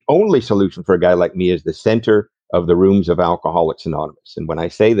only solution for a guy like me is the center of the rooms of Alcoholics Anonymous. And when I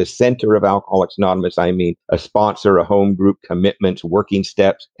say the center of Alcoholics Anonymous, I mean a sponsor, a home group, commitments, working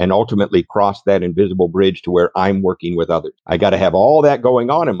steps, and ultimately cross that invisible bridge to where I'm working with others. I got to have all that going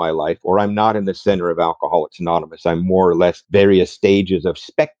on in my life, or I'm not in the center of Alcoholics Anonymous. I'm more or less various stages of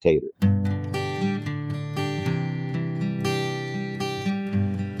spectator.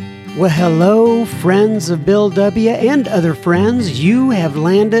 Well, hello, friends of Bill W. and other friends. You have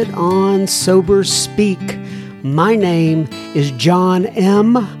landed on Sober Speak. My name is John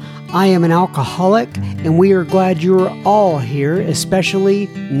M. I am an alcoholic, and we are glad you're all here, especially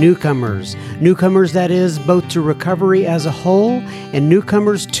newcomers. Newcomers, that is, both to recovery as a whole and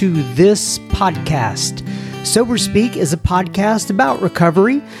newcomers to this podcast. Sober Speak is a podcast about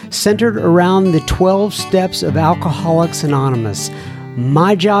recovery centered around the 12 steps of Alcoholics Anonymous.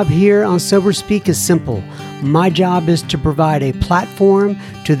 My job here on Sober Speak is simple. My job is to provide a platform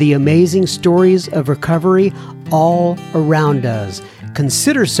to the amazing stories of recovery all around us.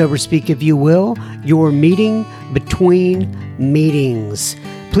 Consider Sober Speak, if you will, your meeting between meetings.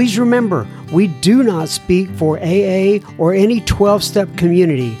 Please remember, we do not speak for AA or any 12-step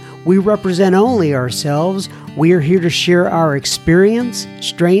community. We represent only ourselves. We are here to share our experience,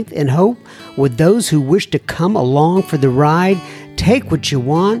 strength, and hope with those who wish to come along for the ride. Take what you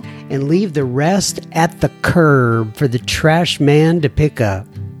want and leave the rest at the curb for the trash man to pick up.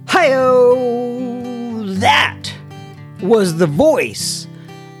 Hi-oh! That was the voice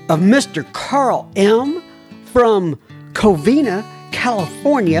of Mr. Carl M. from Covina,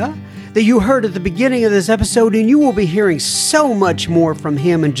 California, that you heard at the beginning of this episode, and you will be hearing so much more from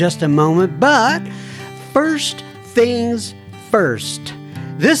him in just a moment. But first things first.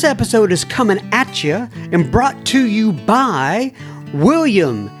 This episode is coming at you and brought to you by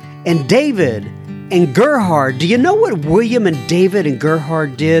William and David and Gerhard. Do you know what William and David and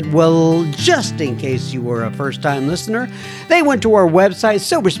Gerhard did? Well, just in case you were a first-time listener, they went to our website,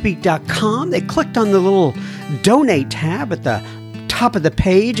 soberspeak.com. They clicked on the little donate tab at the top of the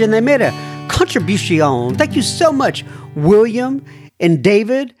page, and they made a contribution. Thank you so much, William and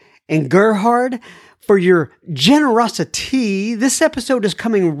David and Gerhard, for your generosity. This episode is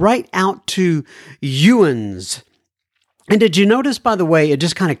coming right out to Ewan's. And did you notice, by the way, it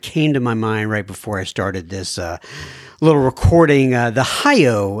just kind of came to my mind right before I started this little recording, the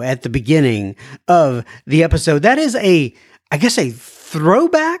hi-yo at the beginning of the episode. That is a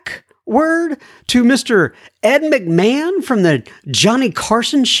throwback word to Mr. Ed McMahon from the Johnny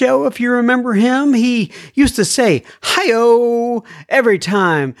Carson show, if you remember him. He used to say, hi-yo, every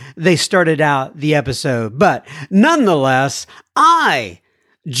time they started out the episode. But nonetheless,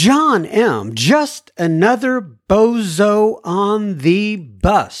 John M., just another bozo on the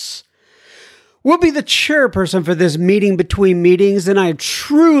bus, will be the chairperson for this meeting between meetings, and I am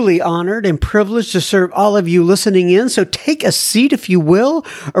truly honored and privileged to serve all of you listening in. So take a seat, if you will,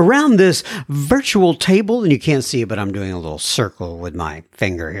 around this virtual table, and you can't see it, but I'm doing a little circle with my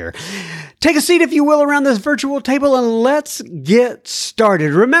finger here. Take a seat, if you will, around this virtual table, and let's get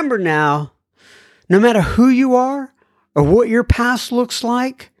started. Remember now, no matter who you are or what your past looks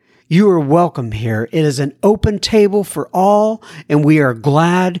like, you are welcome here. It is an open table for all, and we are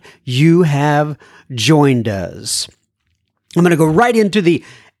glad you have joined us. I'm going to go right into the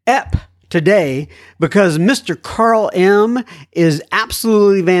ep today because Mr. Carl M. is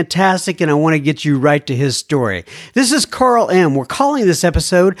absolutely fantastic, and I want to get you right to his story. This is Carl M. We're calling this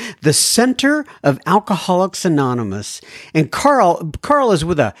episode The Center of Alcoholics Anonymous. And Carl is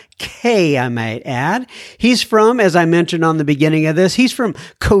with a K, I might add. He's from, as I mentioned on the beginning of this, he's from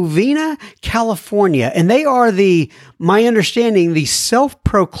Covina, California, and they are my understanding, the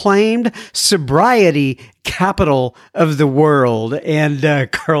self-proclaimed sobriety capital of the world.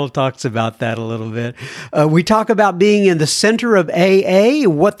 And Carl talks about that a little bit. We talk about being in the center of AA,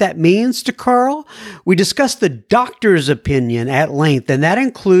 what that means to Carl. We discuss the doctor's opinion at length, and that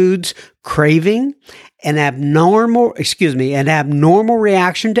includes craving, an abnormal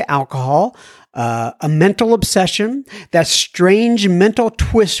reaction to alcohol, a mental obsession, that strange mental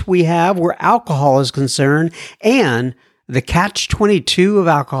twist we have where alcohol is concerned, and the catch-22 of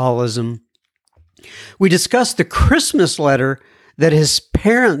alcoholism. We discuss the Christmas letter that his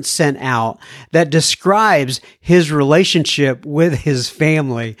parents sent out that describes his relationship with his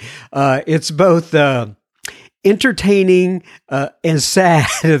family. It's both entertaining and sad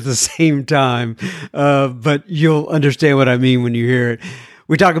at the same time, but you'll understand what I mean when you hear it.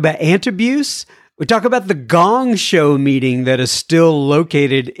 We talk about antabuse. We talk about the Gong Show meeting that is still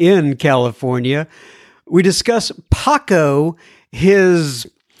located in California. We discuss Paco, his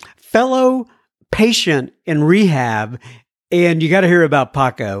fellow patient in rehab, And you got to hear about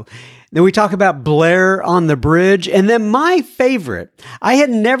Paco. Then we talk about Blair on the Bridge. And then my favorite, I had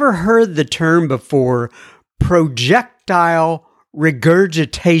never heard the term before, projectile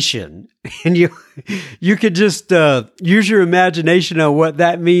regurgitation. And you could just use your imagination on what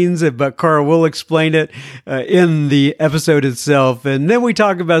that means, but Carl will explain it in the episode itself. And then we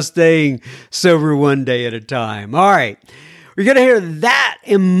talk about staying sober one day at a time. All right. We're going to hear that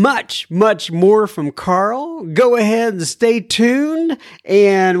and much, much more from Carl. Go ahead and stay tuned,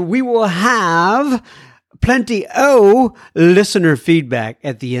 and we will have plenty of listener feedback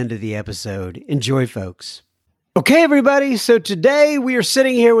at the end of the episode. Enjoy, folks. Okay, everybody. So today we are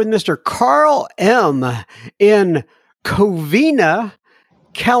sitting here with Mr. Carl M. in Covina,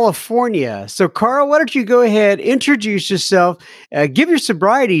 California. So, Carl, why don't you go ahead, introduce yourself, give your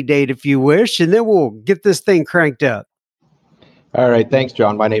sobriety date if you wish, and then we'll get this thing cranked up. All right. Thanks,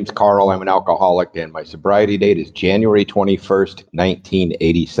 John. My name's Carl. I'm an alcoholic, and my sobriety date is January 21st,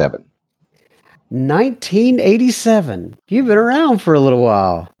 1987. 1987. You've been around for a little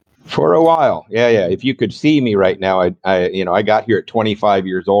while. For a while. Yeah. If you could see me right now, I got here at 25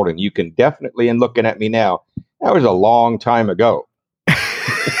 years old, and you can definitely, and looking at me now, that was a long time ago.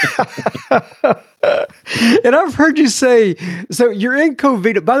 And I've heard you say, so you're in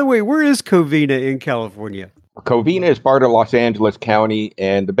Covina. By the way, where is Covina in California? Covina is part of Los Angeles County,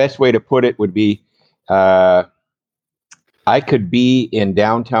 and the best way to put it would be I could be in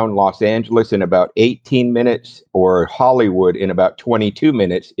downtown Los Angeles in about 18 minutes or Hollywood in about 22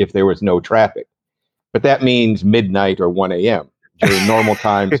 minutes if there was no traffic. But that means midnight or 1 a.m. During normal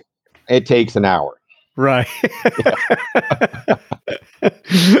times, it takes an hour. Right.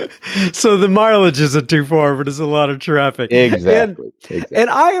 So the mileage isn't too far, but it's a lot of traffic. Exactly. And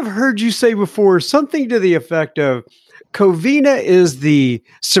I have heard you say before something to the effect of Covina is the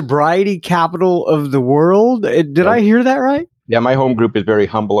sobriety capital of the world. Did I hear that right? Yeah, my home group is very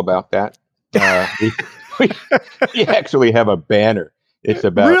humble about that. We actually have a banner. It's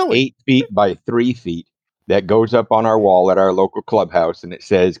about 8 feet by 3 feet that goes up on our wall at our local clubhouse, and it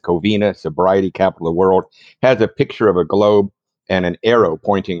says Covina, sobriety capital of the world. Has a picture of a globe and an arrow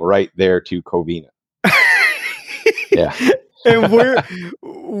pointing right there to Covina. Yeah. And what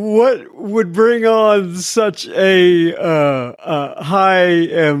would bring on such a high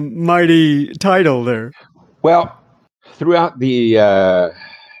and mighty title there? Well, throughout the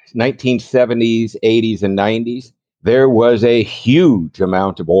 1970s, 80s, and 90s, there was a huge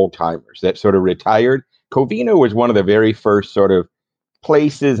amount of old timers that sort of retired. Covina was one of the very first sort of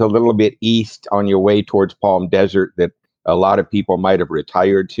places a little bit east on your way towards Palm Desert that a lot of people might have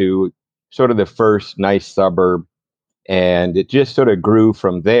retired to, sort of the first nice suburb. And it just sort of grew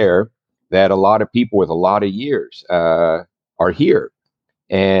from there that a lot of people with a lot of years are here.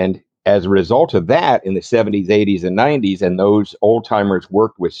 And as a result of that, in the 70s, 80s, and 90s, and those old timers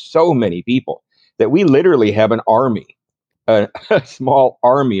worked with so many people that we literally have an army, a small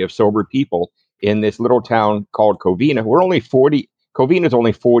army of sober people in this little town called Covina. Covina is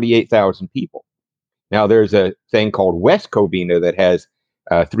only 48,000 people. Now, there's a thing called West Covina that has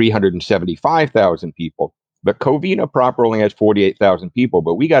 375,000 people. But Covina proper only has 48,000 people,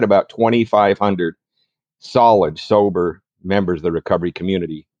 but we got about 2,500 solid, sober members of the recovery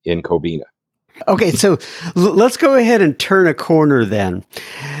community in Covina. Okay, so let's go ahead and turn a corner then.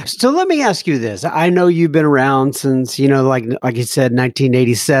 So let me ask you this. I know you've been around since, like you said,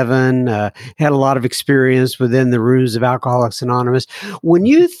 1987, had a lot of experience within the rooms of Alcoholics Anonymous. When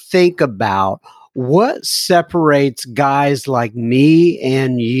you think about what separates guys like me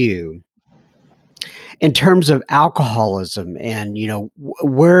and you in terms of alcoholism and,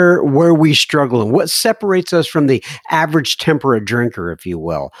 where we struggle and what separates us from the average temperate drinker, if you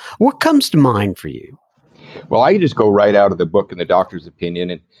will, what comes to mind for you? Well, I just go right out of the book and the doctor's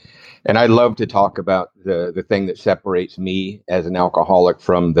opinion. And I love to talk about the thing that separates me as an alcoholic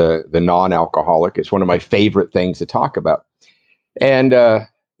from the non-alcoholic. It's one of my favorite things to talk about. And,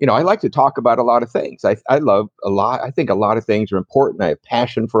 I like to talk about a lot of things. I love a lot. I think a lot of things are important. I have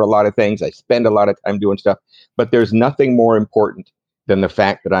passion for a lot of things. I spend a lot of time doing stuff. But there's nothing more important than the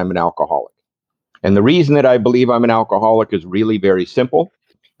fact that I'm an alcoholic. And the reason that I believe I'm an alcoholic is really very simple.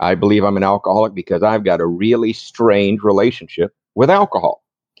 I believe I'm an alcoholic because I've got a really strange relationship with alcohol.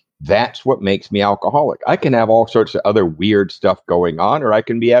 That's what makes me alcoholic. I can have all sorts of other weird stuff going on, or I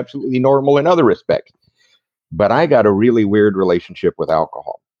can be absolutely normal in other respects. But I got a really weird relationship with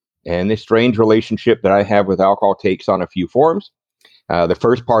alcohol. And this strange relationship that I have with alcohol takes on a few forms. The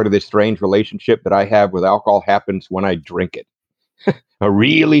first part of this strange relationship that I have with alcohol happens when I drink it. A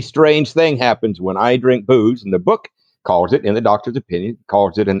really strange thing happens when I drink booze, and the book calls it, in the doctor's opinion,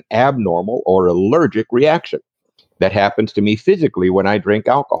 calls it an abnormal or allergic reaction. that happens to me physically when I drink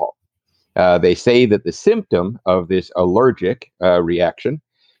alcohol. They say that the symptom of this allergic reaction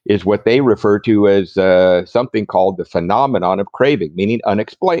is what they refer to as something called the phenomenon of craving, meaning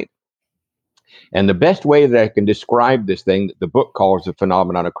unexplained. And the best way that I can describe this thing that the book calls the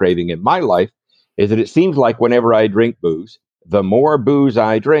phenomenon of craving in my life is that it seems like whenever I drink booze, the more booze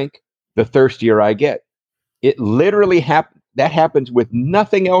I drink, the thirstier I get. It literally happens. That happens with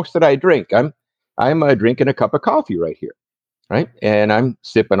nothing else that I drink. I'm drinking a cup of coffee right here, right? And I'm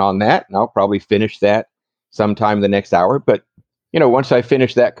sipping on that, and I'll probably finish that sometime the next hour. But once I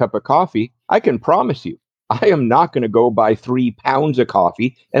finish that cup of coffee, I can promise you, I am not going to go buy 3 pounds of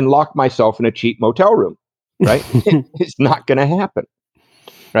coffee and lock myself in a cheap motel room, right? It's not going to happen,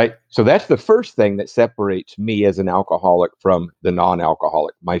 right? So that's the first thing that separates me as an alcoholic from the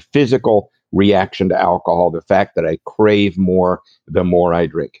non-alcoholic. My physical reaction to alcohol, the fact that I crave more the more I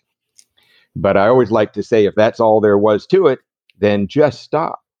drink. But I always like to say, if that's all there was to it, then just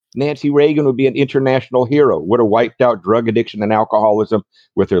stop. Nancy Reagan would be an international hero, would have wiped out drug addiction and alcoholism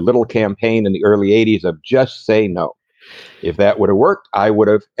with her little campaign in the early 80s of just say no. If that would have worked, I would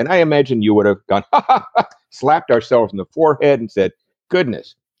have, and I imagine you would have gone, slapped ourselves in the forehead and said,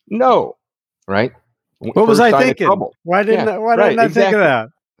 goodness, no, right? What was I thinking? Why didn't I think of that?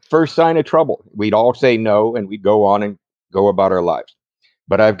 First sign of trouble. We'd all say no, and we'd go on and go about our lives.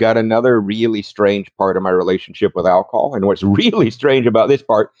 But I've got another really strange part of my relationship with alcohol. And what's really strange about this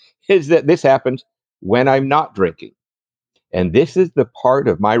part is that this happens when I'm not drinking. And this is the part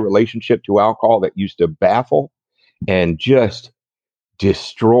of my relationship to alcohol that used to baffle and just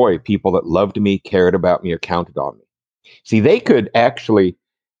destroy people that loved me, cared about me, or counted on me. See, they could actually,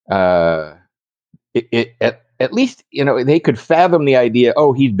 at least, they could fathom the idea,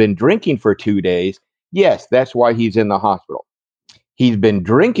 oh, he's been drinking for 2 days. Yes, that's why he's in the hospital. He's been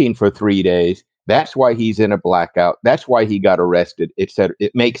drinking for 3 days. That's why he's in a blackout. That's why he got arrested, etc.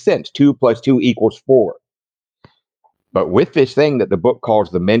 It makes sense. 2 + 2 = 4. But with this thing that the book calls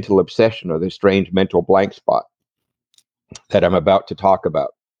the mental obsession or the strange mental blank spot that I'm about to talk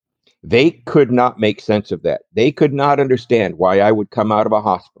about, they could not make sense of that. They could not understand why I would come out of a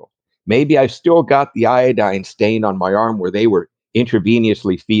hospital. Maybe I still got the iodine stain on my arm where they were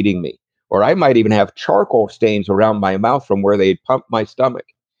intravenously feeding me. Or I might even have charcoal stains around my mouth from where they'd pumped my stomach.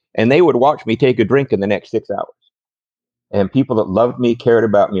 And they would watch me take a drink in the next 6 hours. And people that loved me, cared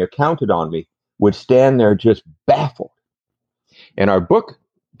about me, or counted on me would stand there just baffled. And our book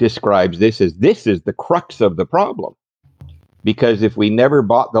describes this as the crux of the problem. Because if we never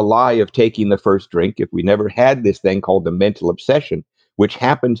bought the lie of taking the first drink, if we never had this thing called the mental obsession, which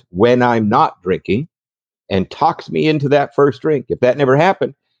happens when I'm not drinking and talks me into that first drink, if that never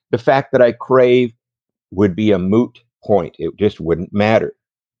happened, the fact that I crave would be a moot point. It just wouldn't matter,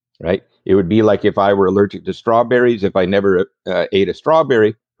 right? It would be like if I were allergic to strawberries. If I never ate a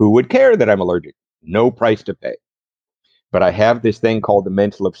strawberry, who would care that I'm allergic? No price to pay. But I have this thing called the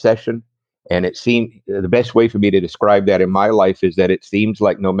mental obsession. And it seemed the best way for me to describe that in my life is that it seems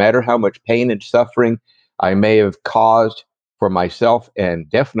like no matter how much pain and suffering I may have caused for myself and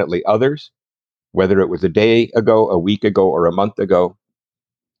definitely others, whether it was a day ago, a week ago, or a month ago,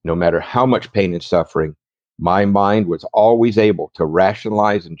 no matter how much pain and suffering, my mind was always able to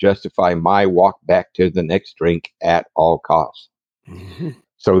rationalize and justify my walk back to the next drink at all costs. Mm-hmm.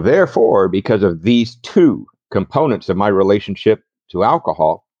 So therefore, because of these two components of my relationship to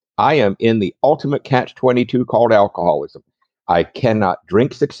alcohol, I am in the ultimate catch-22 called alcoholism. I cannot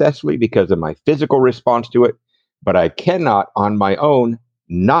drink successfully because of my physical response to it, but I cannot on my own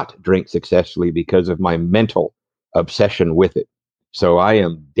not drink successfully because of my mental obsession with it. So I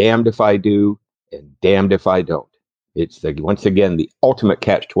am damned if I do and damned if I don't. It's once again the ultimate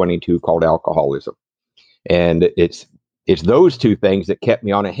catch-22 called alcoholism. And it's those two things that kept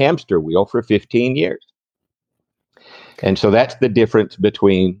me on a hamster wheel for 15 years. And so that's the difference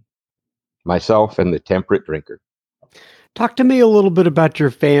between myself and the temperate drinker. Talk to me a little bit about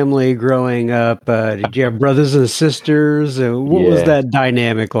your family growing up. Did you have brothers and sisters? What was that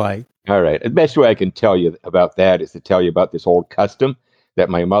dynamic like? All right. The best way I can tell you about that is to tell you about this old custom that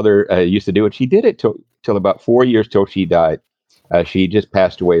my mother used to do. And she did it till about 4 years till she died. She just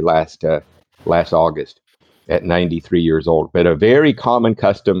passed away last August at 93 years old. But a very common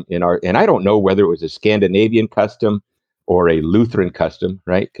custom and I don't know whether it was a Scandinavian custom or a Lutheran custom,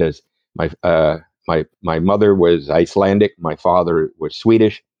 right? Because my mother was Icelandic, my father was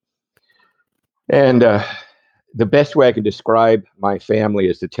Swedish. And the best way I can describe my family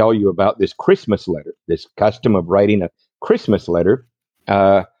is to tell you about this Christmas letter, this custom of writing a Christmas letter.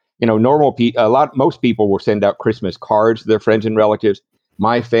 Most people will send out Christmas cards to their friends and relatives.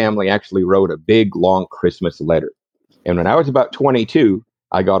 My family actually wrote a big, long Christmas letter. And when I was about 22,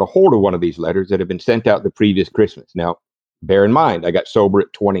 I got a hold of one of these letters that had been sent out the previous Christmas. Now, bear in mind, I got sober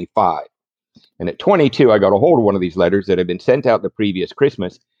at 25. And at 22, I got a hold of one of these letters that had been sent out the previous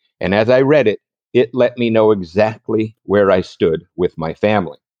Christmas. And as I read it, it let me know exactly where I stood with my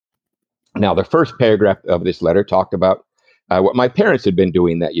family. Now, the first paragraph of this letter talked about what my parents had been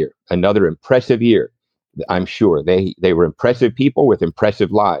doing that year. Another impressive year, I'm sure. They were impressive people with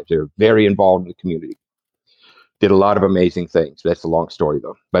impressive lives. They were very involved in the community. Did a lot of amazing things. That's a long story,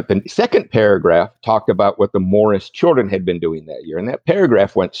 though. But the second paragraph talked about what the Morris children had been doing that year. And that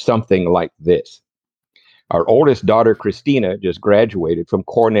paragraph went something like this. Our oldest daughter, Christina, just graduated from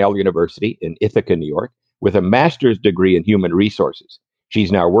Cornell University in Ithaca, New York, with a master's degree in human resources.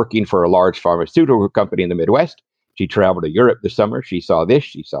 She's now working for a large pharmaceutical company in the Midwest. She traveled to Europe this summer. She saw this,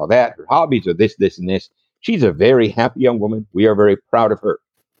 she saw that. Her hobbies are this, this, and this. She's a very happy young woman. We are very proud of her.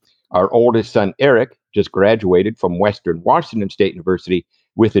 Our oldest son, Eric, just graduated from Western Washington State University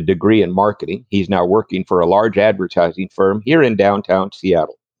with a degree in marketing. He's now working for a large advertising firm here in downtown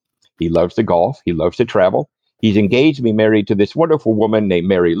Seattle. He loves to golf. He loves to travel. He's engaged to be married to this wonderful woman named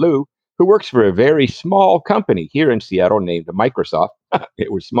Mary Lou, who works for a very small company here in Seattle named Microsoft.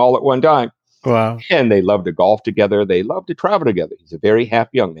 It was small at one time. Wow. And they love to golf together. They love to travel together. He's a very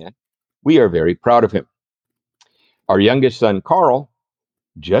happy young man. We are very proud of him. Our youngest son, Carl,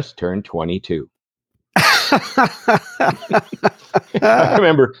 just turned 22. I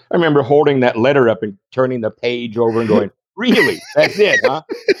remember holding that letter up and turning the page over and going, really? That's it, huh?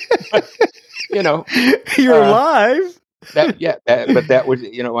 You know, you're alive. But that was,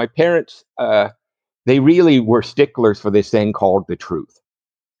 my parents, they really were sticklers for this thing called the truth.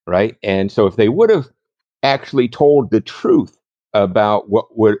 Right. And so if they would have actually told the truth about what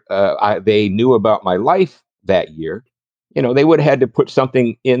they knew about my life that year, they would have had to put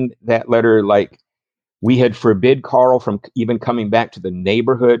something in that letter like we had forbid Carl from even coming back to the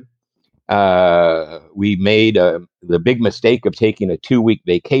neighborhood. We made the big mistake of taking a 2-week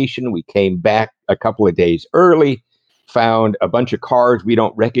vacation. We came back a couple of days early, found a bunch of cars we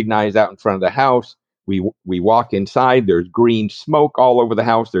don't recognize out in front of the house. We walk inside. There's green smoke all over the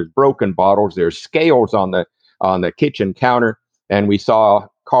house. There's broken bottles. There's scales on the kitchen counter, and we saw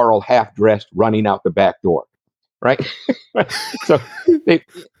Carl half dressed running out the back door. Right. So they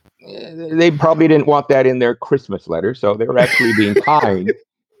probably didn't want that in their Christmas letter, so they were actually being kind,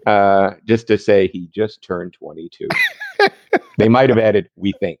 just to say he just turned 22. They might have added,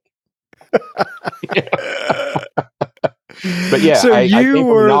 "We think." But yeah, so I came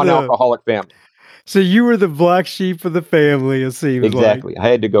from a non-alcoholic family. So you were the black sheep of the family, it seems exactly. like. I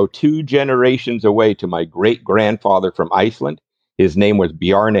had to go 2 generations away to my great-grandfather from Iceland. His name was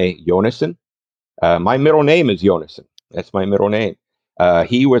Bjarne Jónasson. My middle name is Jónasson. That's my middle name.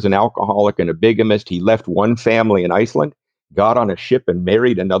 He was an alcoholic and a bigamist. He left one family in Iceland, got on a ship and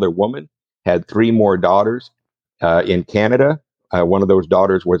married another woman, had 3 more daughters in Canada. One of those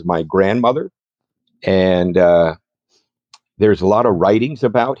daughters was my grandmother. And there's a lot of writings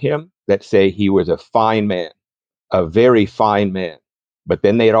about him that say he was a fine man, a very fine man. But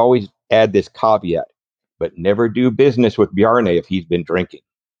then they'd always add this caveat, but never do business with Bjarne if he's been drinking.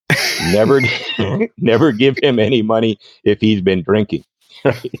 Never give him any money if he's been drinking.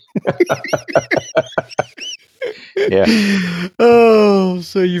 Right? Yeah. Oh,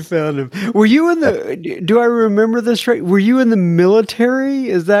 so you found him. Were you in do I remember this right? Were you in the military?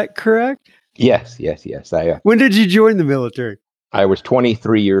 Is that correct? Yes. When did you join the military? I was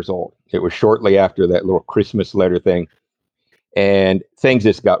 23 years old. It was shortly after that little Christmas letter thing. And things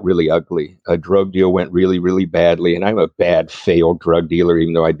just got really ugly. A drug deal went really, really badly. And I'm a bad, failed drug dealer,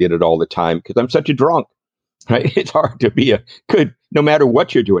 even though I did it all the time because I'm such a drunk. Right? It's hard to be a good, no matter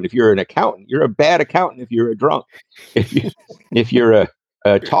what you're doing. If you're an accountant, you're a bad accountant if you're a drunk. If you're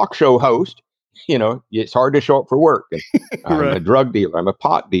a talk show host, it's hard to show up for work. And I'm right. a drug dealer. I'm a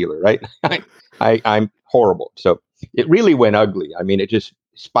pot dealer, right? I'm horrible. So it really went ugly. I mean, it just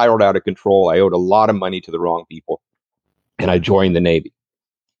spiraled out of control. I owed a lot of money to the wrong people. And I joined the Navy.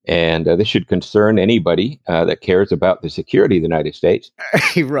 And this should concern anybody that cares about the security of the United States.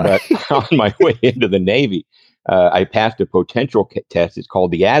 Right. But on my way into the Navy, I passed a potential test. It's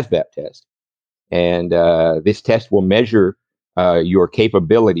called the ASVAB test. And this test will measure your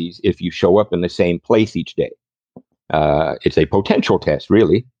capabilities if you show up in the same place each day. It's a potential test,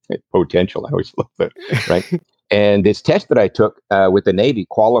 really. Potential, I always love that, right? And this test that I took with the Navy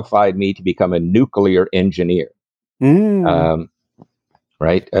qualified me to become a nuclear engineer.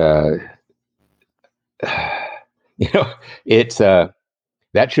 Right. It's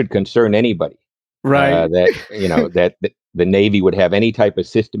that should concern anybody. Right. That the Navy would have any type of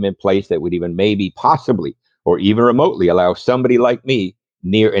system in place that would even maybe possibly or even remotely allow somebody like me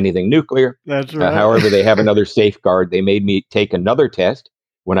near anything nuclear. That's right. However, they have another safeguard. They made me take another test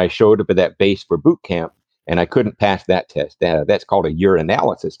when I showed up at that base for boot camp, and I couldn't pass that test. That's called a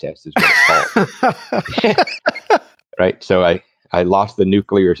urinalysis test, is what it's called. Right. So I lost the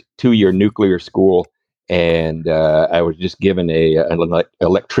 2-year nuclear school, and I was just given an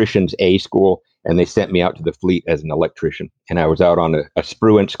electrician's A school, and they sent me out to the fleet as an electrician. And I was out on a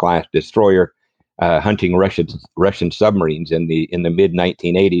Spruance class destroyer hunting Russian submarines in the mid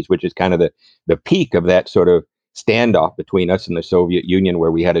 1980s, which is kind of the peak of that sort of standoff between us and the Soviet Union,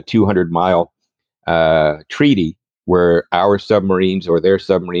 where we had a 200-mile treaty where our submarines or their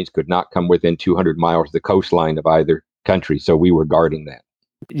submarines could not come within 200 miles of the coastline of either country. So we were guarding that.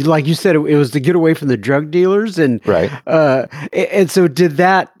 Like you said, it was to get away from the drug dealers, and right. And so did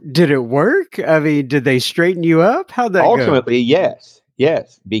it work? I mean, did they straighten you up? How'd that ultimately go?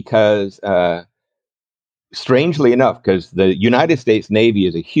 Yes, because strangely enough, because the United States Navy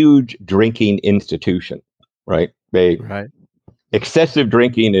is a huge drinking institution, right? Right. Excessive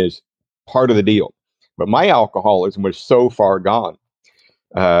drinking is part of the deal, but my alcoholism was so far gone,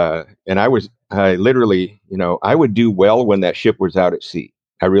 and I literally, I would do well when that ship was out at sea.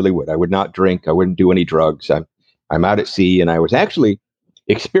 I really would. I would not drink. I wouldn't do any drugs. I'm out at sea, and I was actually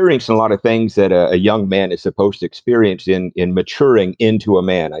experiencing a lot of things that a young man is supposed to experience in maturing into a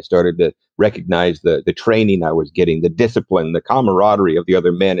man. I started to recognize the training I was getting, the discipline, the camaraderie of the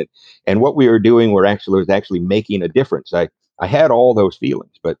other men, and what we were doing was actually making a difference. I had all those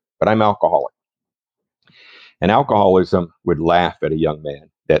feelings, but I'm alcoholic, and alcoholism would laugh at a young man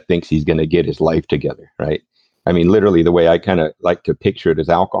that thinks he's going to get his life together, right? I mean, literally, the way I kind of like to picture it is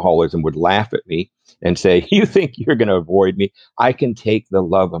alcoholism would laugh at me and say, "You think you're going to avoid me? I can take the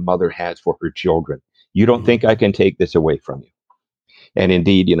love a mother has for her children. You don't think I can take this away from you?" And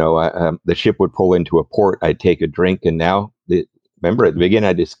indeed, the ship would pull into a port. I'd take a drink, and now, remember at the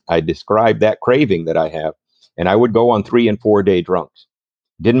beginning, I described that craving that I have, and I would go on 3 and 4 day drunks.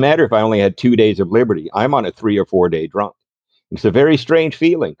 Didn't matter if I only had 2 days of liberty. I'm on a 3 or 4 day drunk. It's a very strange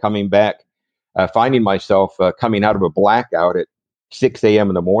feeling coming back. Finding myself coming out of a blackout at 6 a.m.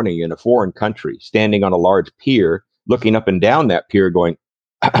 in the morning in a foreign country, standing on a large pier, looking up and down that pier going,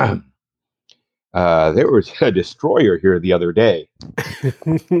 there was a destroyer here the other day,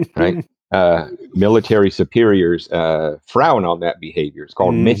 right? Military superiors frown on that behavior. It's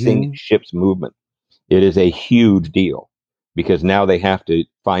called missing ships movement. It is a huge deal because now they have to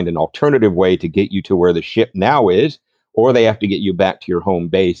find an alternative way to get you to where the ship now is, or they have to get you back to your home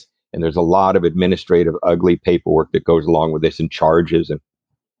base. And there's a lot of administrative, ugly paperwork that goes along with this and charges. And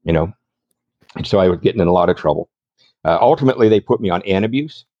so I was getting in a lot of trouble. Ultimately, they put me on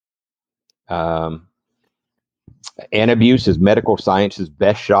Antabuse. Antabuse is medical science's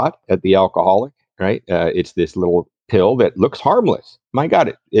best shot at the alcoholic, right? It's this little pill that looks harmless. My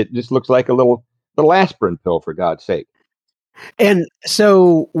God, it just looks like a little aspirin pill, for God's sake. And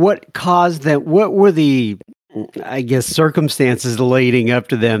so what caused that? What were the, I guess, circumstances leading up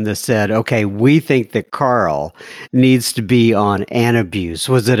to them that said, okay, we think that Carl needs to be on Antabuse?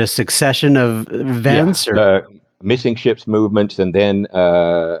 Was it a succession of events? Yeah, missing ships movements. And then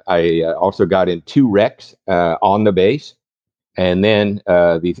I also got in 2 wrecks on the base. And then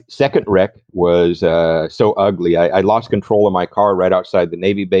the second wreck was so ugly. I lost control of my car right outside the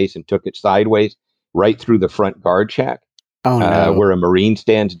Navy base and took it sideways right through the front guard shack. Oh, no. Where a Marine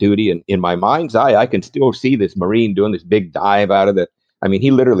stands duty. And in my mind's eye, I can still see this Marine doing this big dive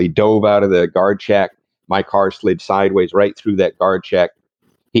he literally dove out of the guard shack. My car slid sideways right through that guard shack.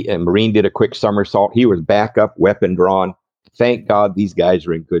 A Marine did a quick somersault. He was back up, weapon drawn. Thank God these guys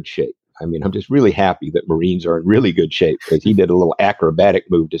are in good shape. I'm just really happy that Marines are in really good shape because he did a little acrobatic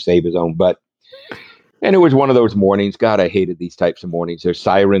move to save his own butt. And it was one of those mornings. God, I hated these types of mornings. There's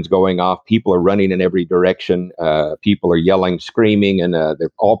sirens going off. People are running in every direction. People are yelling, screaming, and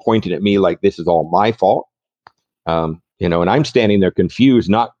they're all pointing at me like this is all my fault. And I'm standing there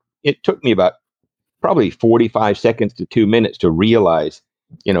confused. It took me about probably 45 seconds to 2 minutes to realize,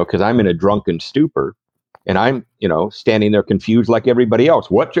 because I'm in a drunken stupor and I'm, standing there confused like everybody else.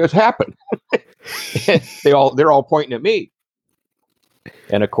 What just happened? They're all pointing at me.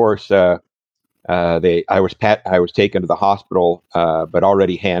 And of course, I was taken to the hospital, but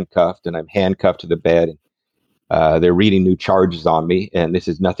already handcuffed, and I'm handcuffed to the bed. They're reading new charges on me, and this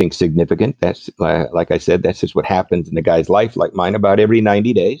is nothing significant. That's like I said, that's just what happens in a guy's life like mine about every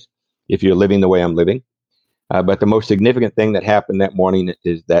 90 days, if you're living the way I'm living. But the most significant thing that happened that morning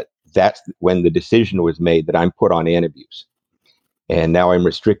is that's when the decision was made that I'm put on Antabuse. And now I'm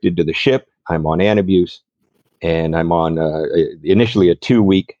restricted to the ship. I'm on Antabuse, and I'm on initially a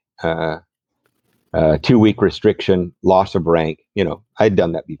 2-week 2 week restriction, loss of rank. I'd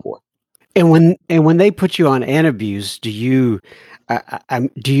done that before. And when they put you on Antabuse, do you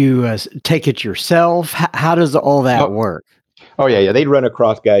take it yourself? How does all that Oh, work? oh yeah, yeah. They'd run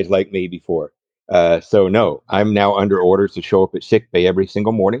across guys like me before. So no, I'm now under orders to show up at sick bay every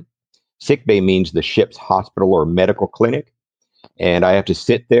single morning. Sick bay means the ship's hospital or medical clinic. And I have to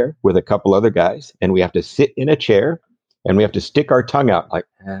sit there with a couple other guys, and we have to sit in a chair, and we have to stick our tongue out like,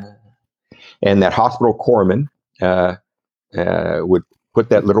 and that hospital corpsman uh, would put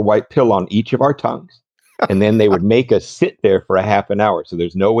that little white pill on each of our tongues, and then they would make us sit there for a half an hour. So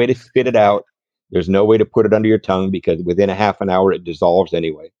there's no way to spit it out. There's no way to put it under your tongue because within a half an hour it dissolves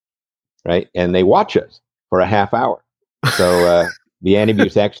anyway, right? And they watch us for a half hour. So the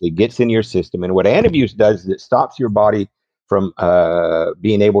antabuse actually gets in your system, and what antabuse does is it stops your body from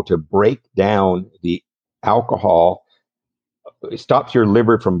being able to break down the alcohol. It stops your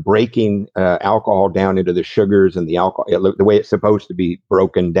liver from breaking alcohol down into the sugars and the alcohol the way it's supposed to be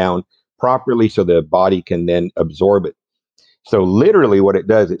broken down properly, so the body can then absorb it. So literally, what it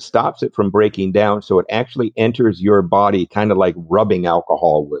does, it stops it from breaking down, so it actually enters your body, kind of like rubbing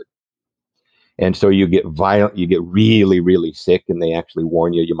alcohol would. And so you get violent, you get really, really sick, and they actually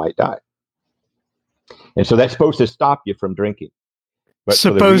warn you might die. And so that's supposed to stop you from drinking. But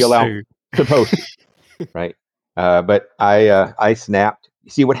so the real Supposed to. supposed to, right? But I snapped.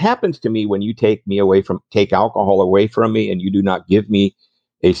 See what happens to me when you take alcohol away from me, and you do not give me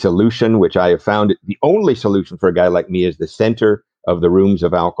a solution, which I have found the only solution for a guy like me is the center of the rooms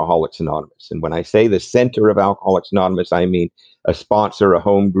of Alcoholics Anonymous. And when I say the center of Alcoholics Anonymous, I mean a sponsor, a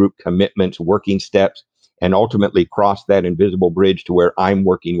home group, commitments, working steps, and ultimately cross that invisible bridge to where I'm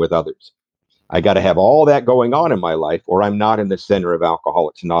working with others. I got to have all that going on in my life, or I'm not in the center of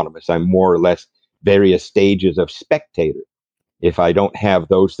Alcoholics Anonymous. I'm more or less various stages of spectator if I don't have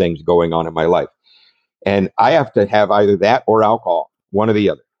those things going on in my life. And I have to have either that or alcohol, one or the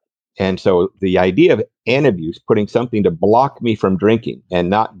other. And so the idea of Antabuse, putting something to block me from drinking and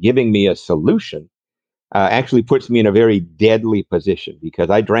not giving me a solution, actually puts me in a very deadly position because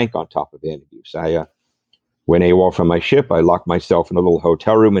I drank on top of Antabuse. I went AWOL from my ship. I locked myself in a little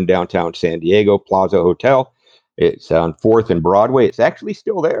hotel room in downtown San Diego, Plaza Hotel. It's on 4th and Broadway. It's actually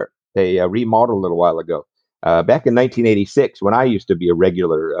still there. They remodeled a little while ago. Back in 1986, when I used to be a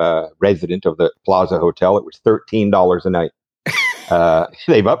regular resident of the Plaza Hotel, it was $13 a night.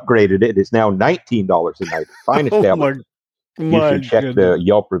 They've upgraded it. It's now $19 a night. Fine establishment. You should check the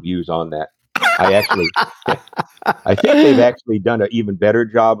Yelp reviews on that. I think they've actually done an even better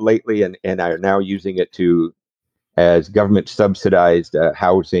job lately, and are now using it as government subsidized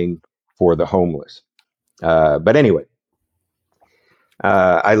housing for the homeless. But anyway,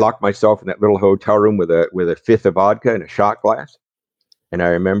 I locked myself in that little hotel room with a fifth of vodka and a shot glass. And I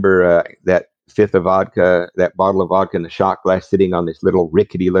remember that fifth of vodka, that bottle of vodka and the shot glass sitting on this little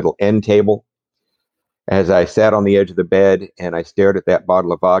rickety little end table. As I sat on the edge of the bed and I stared at that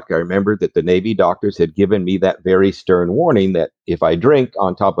bottle of vodka, I remembered that the Navy doctors had given me that very stern warning that if I drink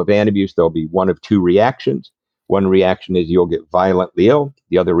on top of Antabuse, there'll be one of two reactions. One reaction is you'll get violently ill.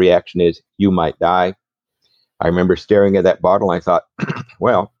 The other reaction is you might die. I remember staring at that bottle and I thought,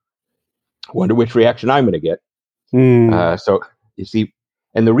 well, wonder which reaction I'm going to get. So you see,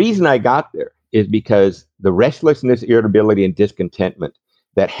 and the reason I got there is because the restlessness, irritability, and discontentment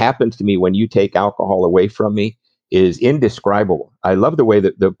that happens to me when you take alcohol away from me is indescribable. I love the way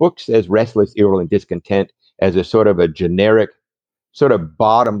that the book says restless, irritable, and discontent as a sort of a generic, sort of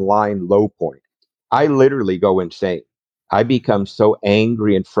bottom line low point. I literally go insane. I become so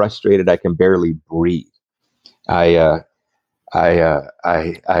angry and frustrated I can barely breathe. I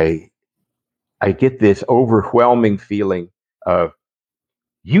get this overwhelming feeling of,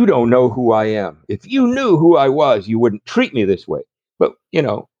 you don't know who I am. If you knew who I was, you wouldn't treat me this way. But,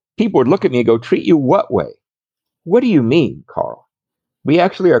 people would look at me and go, treat you what way? What do you mean, Carl? We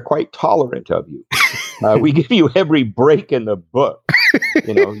actually are quite tolerant of you. We give you every break in the book.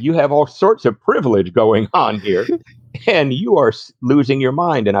 You have all sorts of privilege going on here, and you are losing your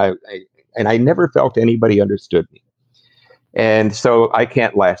mind. And I never felt anybody understood me. And so I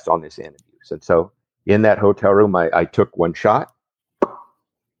can't last on this Antabuse. And so in that hotel room, I took one shot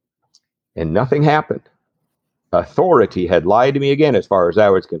and nothing happened. Authority had lied to me again, as far as I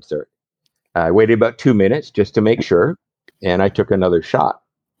was concerned. I waited about 2 minutes just to make sure, and I took another shot.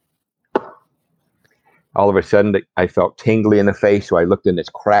 All of a sudden, I felt tingly in the face, so I looked in this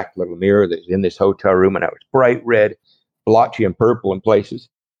cracked little mirror that was in this hotel room, and I was bright red, blotchy, and purple in places.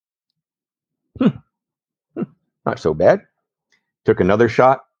 Not so bad. Took another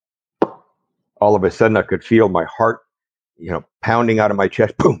shot. All of a sudden, I could feel my heart, pounding out of my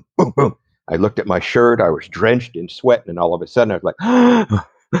chest. Boom, boom, boom. I looked at my shirt. I was drenched in sweat, and all of a sudden I was like,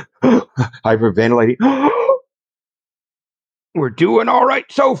 hyperventilating. We're doing all right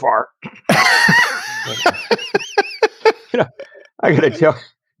so far. I got to tell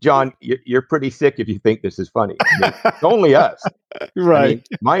John, you're pretty sick if you think this is funny. I mean, it's only us. Right. I mean,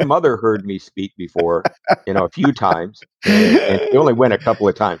 my mother heard me speak before, a few times, and she only went a couple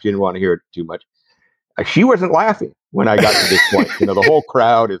of times. She didn't want to hear it too much. She wasn't laughing when I got to this point. The whole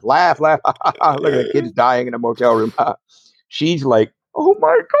crowd is laugh. Look at the kids dying in a motel room. She's like, oh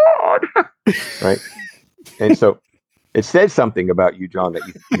my God. Right. And so it says something about you, John, that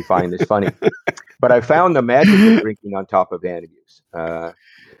you find this funny. But I found the magic of drinking on top of Antabuse.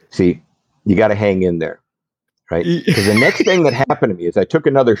 See, you got to hang in there. Right. Because the next thing that happened to me is I took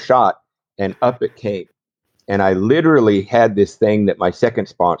another shot and up it came. And I literally had this thing that my second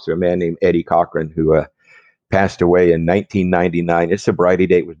sponsor, a man named Eddie Cochran, who passed away in 1999. His sobriety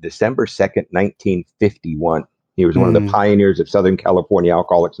date was December 2nd, 1951. He was one of the pioneers of Southern California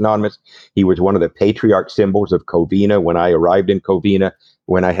Alcoholics Anonymous. He was one of the patriarch symbols of Covina when I arrived in Covina,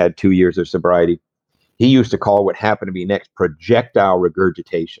 when I had 2 years of sobriety. He used to call what happened to me next projectile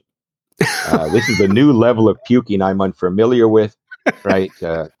regurgitation. This is a new level of puking I'm unfamiliar with, right?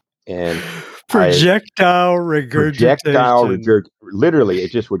 And projectile regurgitation. Literally,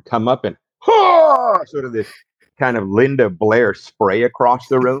 it just would come up and sort of this kind of Linda Blair spray across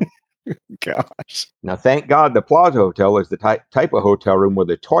the room. Gosh. Now, thank God the Plaza Hotel is the type of hotel room where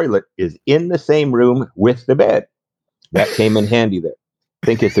the toilet is in the same room with the bed. That came in handy there. I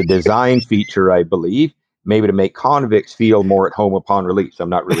think it's a design feature, I believe, maybe to make convicts feel more at home upon release.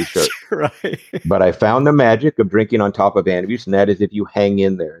 I'm not really sure. Right. But I found the magic of drinking on top of Antabuse, and that is if you hang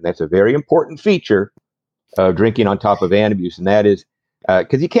in there. And that's a very important feature of drinking on top of Antabuse, and that is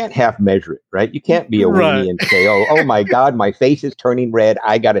because you can't half measure it, right? You can't be a weenie and say, oh my God, my face is turning red.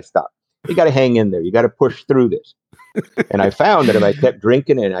 I got to stop. You got to hang in there. You got to push through this. And I found that if I kept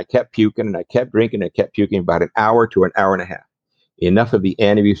drinking and I kept puking and I kept drinking and I kept puking about an hour to an hour and a half, enough of the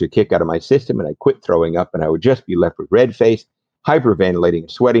Antabuse would kick out of my system and I quit throwing up and I would just be left with red face, hyperventilating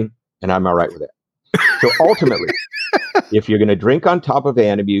and sweating, and I'm all right with that. So ultimately, if you're going to drink on top of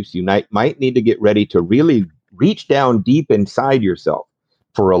Antabuse, you might need to get ready to really reach down deep inside yourself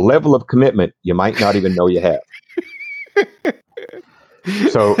for a level of commitment you might not even know you have.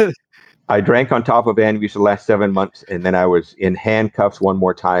 So I drank on top of Antabuse the last 7 months, and then I was in handcuffs one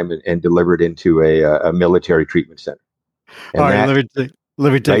more time and delivered into a military treatment center. And all right,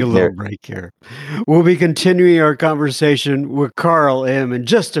 let me take a little break here. We'll be continuing our conversation with Carl M. in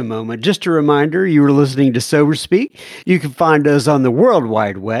just a moment. Just a reminder, you were listening to Sober Speak. You can find us on the World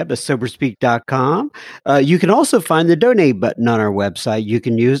Wide Web at soberspeak.com. You can also find the donate button on our website. You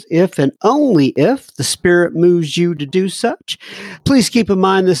can use if and only if the Spirit moves you to do such. Please keep in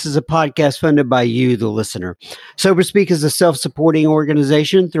mind this is a podcast funded by you, the listener. Sober Speak is a self-supporting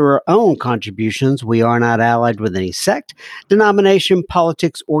organization through our own contributions. We are not allied with any sect, denomination, politics,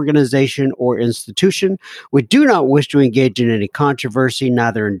 organization, or institution. We do not wish to engage in any controversy,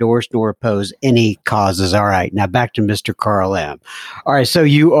 neither endorse nor oppose any causes. All right, now back to Mr. Carl M. All right, so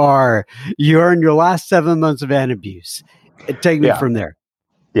you're in your last 7 months of Antabuse. Take me from there.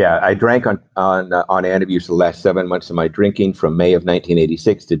 Yeah, I drank on Antabuse the last 7 months of my drinking from May of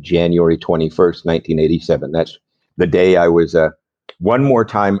 1986 to January 21st, 1987. That's the day I was one more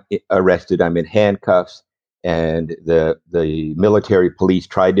time arrested. I'm in handcuffs. And the military police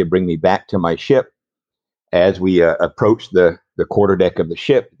tried to bring me back to my ship. As we approached the quarterdeck of the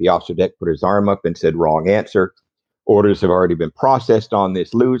ship, the officer deck put his arm up and said, wrong answer. Orders have already been processed on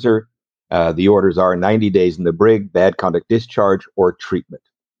this loser. The orders are 90 days in the brig, bad conduct discharge, or treatment.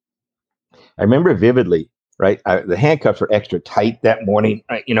 I remember vividly, right? The handcuffs were extra tight that morning.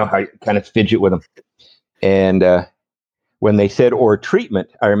 You know how you kind of fidget with them. And when they said, or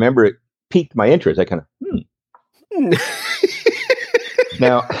treatment, I remember it piqued my interest. I kind of,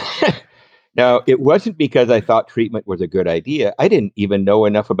 Now, it wasn't because I thought treatment was a good idea. I didn't even know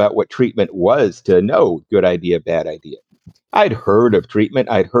enough about what treatment was to know good idea, bad idea. I'd heard of treatment.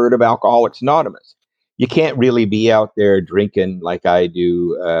 I'd heard of Alcoholics Anonymous. You can't really be out there drinking like I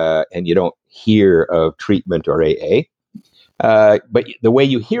do, and you don't hear of treatment or AA. But the way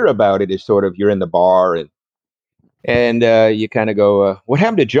you hear about it is sort of you're in the bar and you kind of go, what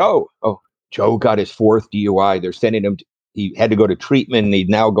happened to Joe? Oh, Joe got his 4th DUI. They're sending him. He had to go to treatment, and he's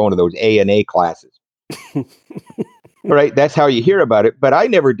now going to those A&A classes. Right? That's how you hear about it. But I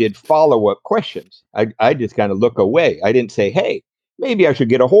never did follow-up questions. I just kind of look away. I didn't say, hey, maybe I should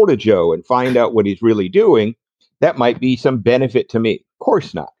get a hold of Joe and find out what he's really doing. That might be some benefit to me. Of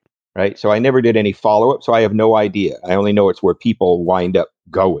course not. Right? So I never did any follow-up, so I have no idea. I only know it's where people wind up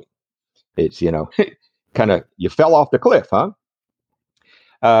going. It's, kind of, you fell off the cliff, huh?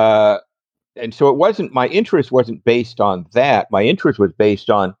 And so my interest wasn't based on that. My interest was based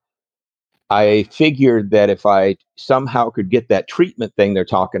on, I figured that if I somehow could get that treatment thing they're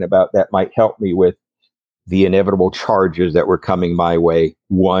talking about, that might help me with the inevitable charges that were coming my way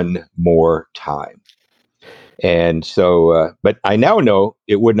one more time. And so, but I now know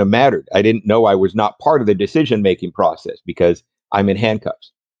it wouldn't have mattered. I didn't know I was not part of the decision-making process because I'm in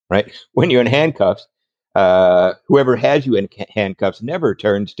handcuffs, right? When you're in handcuffs, whoever has you in handcuffs never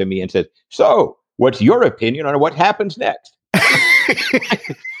turns to me and says, "So, what's your opinion on what happens next?"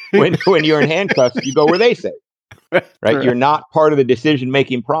 when you're in handcuffs, you go where they say, right? You're not part of the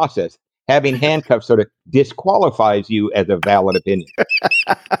decision-making process. Having handcuffs sort of disqualifies you as a valid opinion,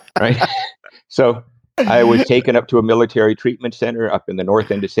 right? So I was taken up to a military treatment center up in the north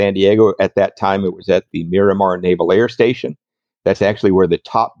end of San Diego. At that time, it was at the Miramar Naval Air Station. That's actually where the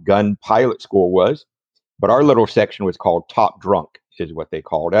Top Gun pilot school was. But our little section was called Top Drunk, is what they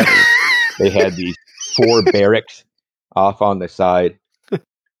called it. They had these 4 barracks off on the side.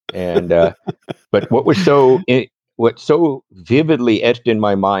 And but what so vividly etched in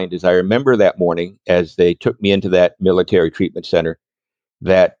my mind is I remember that morning as they took me into that military treatment center,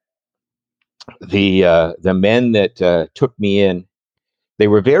 that the men that took me in, they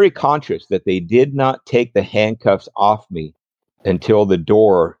were very conscious that they did not take the handcuffs off me until the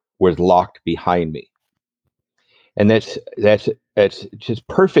door was locked behind me. And that's just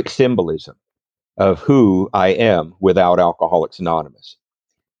perfect symbolism of who I am without Alcoholics Anonymous.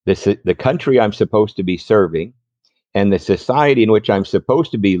 The country I'm supposed to be serving and the society in which I'm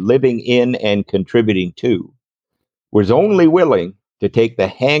supposed to be living in and contributing to was only willing to take the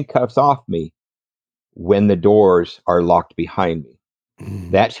handcuffs off me when the doors are locked behind me.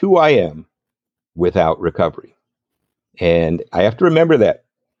 That's who I am without recovery. And I have to remember that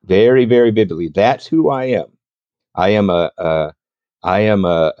very, very vividly. That's who I am. I am a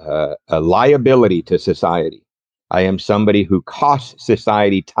liability to society. I am somebody who costs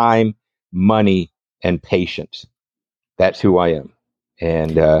society time, money, and patience. That's who I am.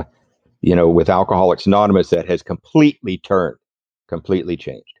 And, with Alcoholics Anonymous, that has completely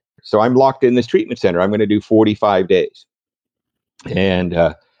changed. So I'm locked in this treatment center. I'm going to do 45 days.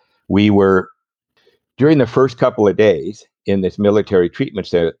 And we were, during the first couple of days in this military treatment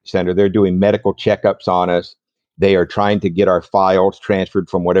center, they're doing medical checkups on us. They are trying to get our files transferred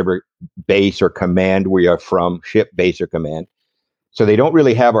from whatever base or command we are from, ship, base, or command. So they don't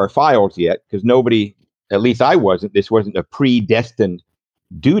really have our files yet because nobody, at least I wasn't, this wasn't a predestined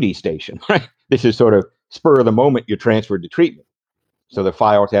duty station, right? This is sort of spur of the moment you're transferred to treatment. So the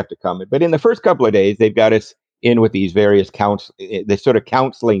files have to come in. But in the first couple of days, they've got us in with these various this sort of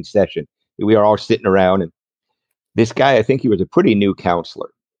counseling session. We are all sitting around, and this guy, I think he was a pretty new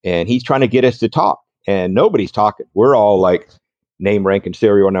counselor, and he's trying to get us to talk, and nobody's talking. We're all like name, rank, and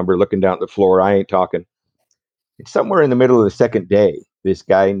serial number looking down at the floor. I ain't talking. It's somewhere in the middle of the second day, this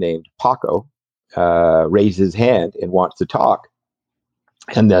guy named Paco raises his hand and wants to talk.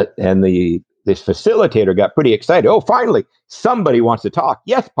 And this facilitator got pretty excited. Oh, finally, somebody wants to talk.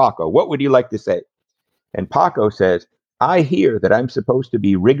 Yes, Paco, what would you like to say? And Paco says, I hear that I'm supposed to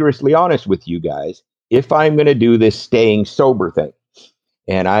be rigorously honest with you guys if I'm going to do this staying sober thing.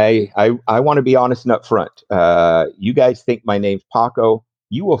 And I want to be honest and upfront. You guys think my name's Paco.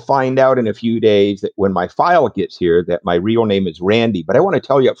 You will find out in a few days that when my file gets here that my real name is Randy. But I want to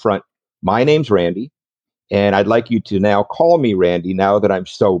tell you up front, my name's Randy. And I'd like you to now call me Randy now that I'm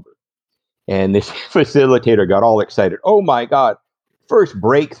sober. And this facilitator got all excited. Oh my God, first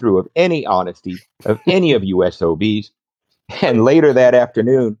breakthrough of any honesty of any of you SOBs. And later that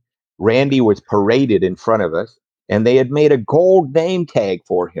afternoon, Randy was paraded in front of us, and they had made a gold name tag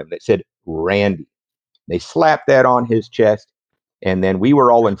for him that said Randy. They slapped that on his chest. And then we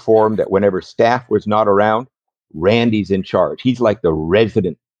were all informed that whenever staff was not around, Randy's in charge. He's like the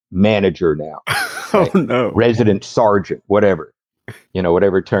resident manager now. Right? Oh, no. Resident sergeant, whatever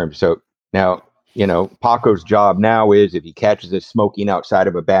term. So now, Paco's job now is if he catches us smoking outside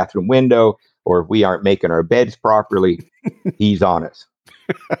of a bathroom window, or if we aren't making our beds properly, he's on us.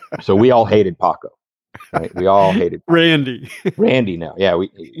 So we all hated Paco, right? We all hated Paco. Randy. Randy now. Yeah,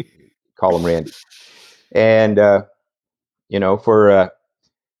 we call him Randy. And, I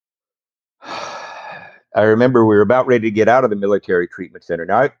remember we were about ready to get out of the military treatment center.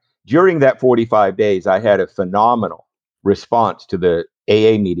 Now, during that 45 days, I had a phenomenal response to the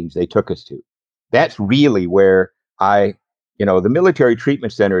AA meetings they took us to. That's really where the military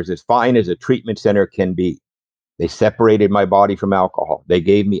treatment center is as fine as a treatment center can be. They separated my body from alcohol. They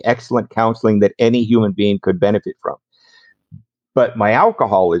gave me excellent counseling that any human being could benefit from. But my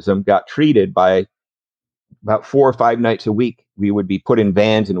alcoholism got treated by about 4 or 5 nights a week. We would be put in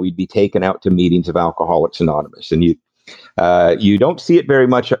vans and we'd be taken out to meetings of Alcoholics Anonymous. And you don't see it very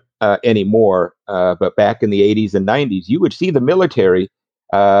much anymore, but back in the 80s and 90s, you would see the military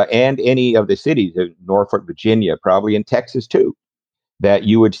and any of the cities in Norfolk, Virginia, probably in Texas too, that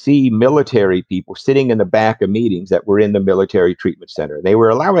you would see military people sitting in the back of meetings that were in the military treatment center. They were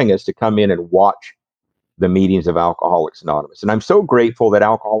allowing us to come in and watch the meetings of Alcoholics Anonymous. And I'm so grateful that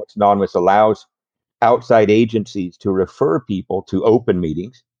Alcoholics Anonymous allows outside agencies to refer people to open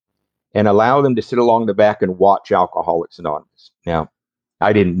meetings and allow them to sit along the back and watch Alcoholics Anonymous. Now,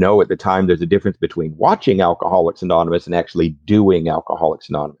 I didn't know at the time there's a difference between watching Alcoholics Anonymous and actually doing Alcoholics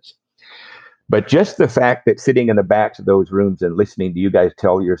Anonymous. But just the fact that sitting in the backs of those rooms and listening to you guys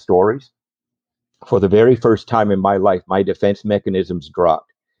tell your stories, for the very first time in my life, my defense mechanisms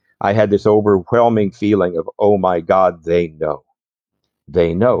dropped. I had this overwhelming feeling of, oh my God, they know.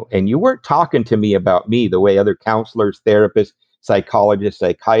 They know. And you weren't talking to me about me the way other counselors, therapists, psychologists,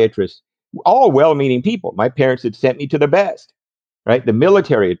 psychiatrists, all well-meaning people. My parents had sent me to the best, right? The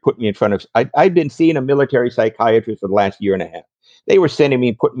military had put me in front of, I'd been seeing a military psychiatrist for the last year and a half. They were sending me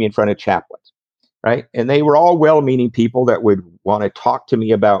and putting me in front of chaplains, right? And they were all well-meaning people that would want to talk to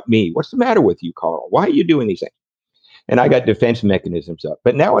me about me. What's the matter with you, Carl? Why are you doing these things? And I got defense mechanisms up.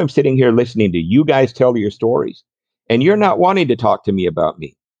 But now I'm sitting here listening to you guys tell your stories, and you're not wanting to talk to me about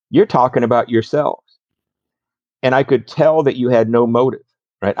me. You're talking about yourselves. And I could tell that you had no motive,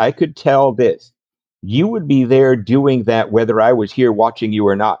 right? I could tell this. You would be there doing that whether I was here watching you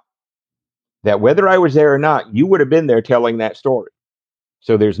or not. That whether I was there or not, you would have been there telling that story.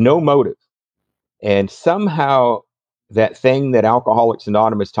 So there's no motive. And somehow that thing that Alcoholics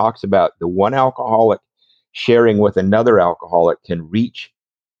Anonymous talks about, the one alcoholic sharing with another alcoholic can reach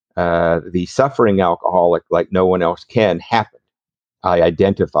the suffering alcoholic like no one else can, happen. I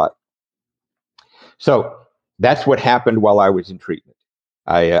identified. So that's what happened while I was in treatment.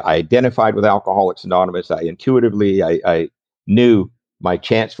 I identified with Alcoholics Anonymous. I intuitively, I knew my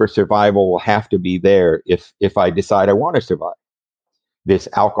chance for survival will have to be there if I decide I want to survive this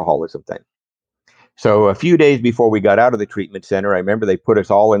alcoholism thing. So a few days before we got out of the treatment center, I remember they put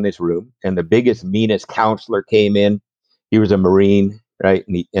us all in this room, and the biggest, meanest counselor came in. He was a Marine, right?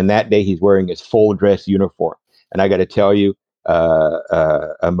 And that day he's wearing his full dress uniform. And I got to tell you,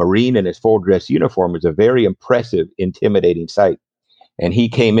 a Marine in his full dress uniform was a very impressive, intimidating sight. And he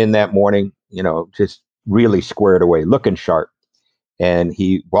came in that morning, just really squared away, looking sharp. And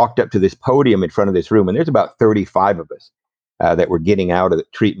he walked up to this podium in front of this room, and there's about 35 of us that were getting out of the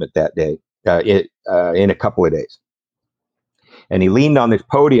treatment that day, in a couple of days. And he leaned on this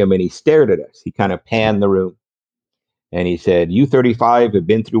podium and he stared at us. He kind of panned the room. And he said, you 35 have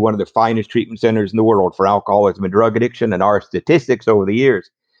been through one of the finest treatment centers in the world for alcoholism and drug addiction. And our statistics over the years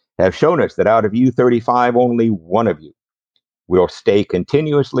have shown us that out of you 35, only one of you will stay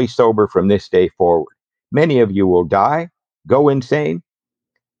continuously sober from this day forward. Many of you will die, go insane,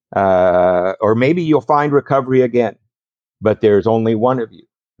 or maybe you'll find recovery again. But there's only one of you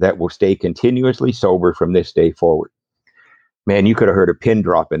that will stay continuously sober from this day forward. Man, you could have heard a pin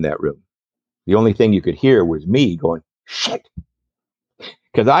drop in that room. The only thing you could hear was me going, shit.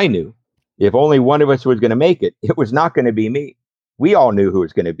 Because I knew if only one of us was going to make it, it was not going to be me. We all knew who it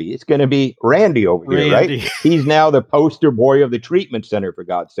was going to be. It's going to be Randy over here, right? He's now the poster boy of the treatment center, for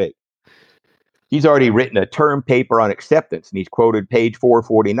God's sake. He's already written a term paper on acceptance, and he's quoted page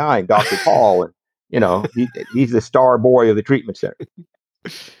 449, Dr. Paul, and he's the star boy of the treatment center.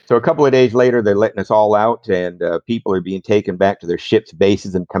 So a couple of days later, they're letting us all out, and people are being taken back to their ships,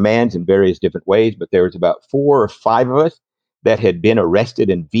 bases, and commands in various different ways. But there was about 4 or 5 of us that had been arrested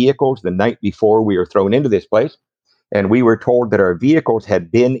in vehicles the night before we were thrown into this place. And we were told that our vehicles had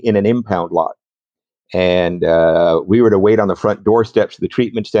been in an impound lot. And we were to wait on the front doorsteps of the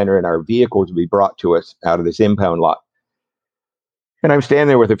treatment center, and our vehicles would be brought to us out of this impound lot. And I'm standing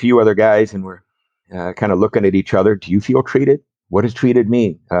there with a few other guys, and we're kind of looking at each other. Do you feel treated? What does treated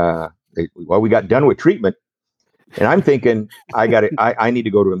mean? Well, we got done with treatment, and I'm thinking, I need to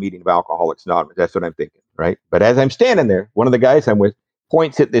go to a meeting of Alcoholics Anonymous. That's what I'm thinking, right? But as I'm standing there, one of the guys I'm with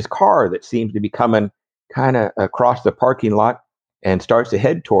points at this car that seems to be coming kind of across the parking lot and starts to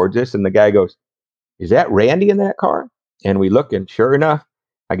head towards us. And the guy goes, is that Randy in that car? And we look, and sure enough,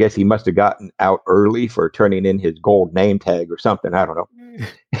 I guess he must have gotten out early for turning in his gold name tag or something. I don't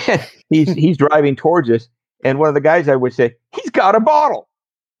know. he's driving towards us. And one of the guys I would say, he's got a bottle.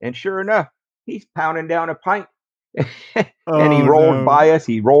 And sure enough, he's pounding down a pint. And he rolls by us.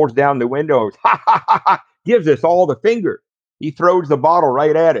 He rolls down the window, gives us all the finger. He throws the bottle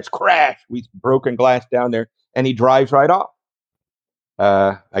right at us. Crash. We broken glass down there. And he drives right off.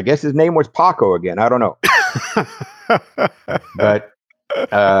 I guess his name was Paco again. I don't know. But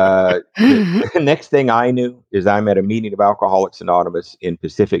the next thing I knew is I'm at a meeting of Alcoholics Anonymous in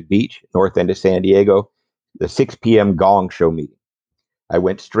Pacific Beach, north end of San Diego, the 6 p.m. Gong Show meeting. I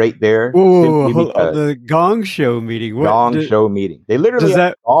went straight there simply because the Gong Show meeting. Gong Show meeting. They literally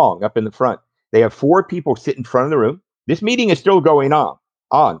have a gong up in the front. They have 4 people sit in front of the room. This meeting is still going on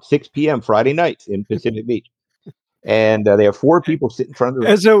 6 p.m. Friday nights in Pacific Beach. And they have 4 people sit in front of the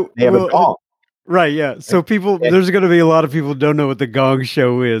room. And so they have a gong. Right, yeah. So there's going to be a lot of people who don't know what the Gong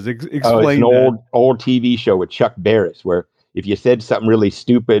Show is. Explain it's an old TV show with Chuck Barris, where if you said something really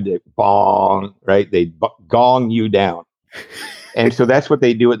stupid, bong, right? They gong you down. And so that's what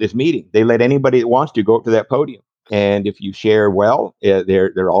they do at this meeting. They let anybody that wants to go up to that podium. And if you share well,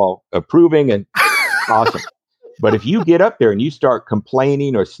 they're all approving and awesome. But if you get up there and you start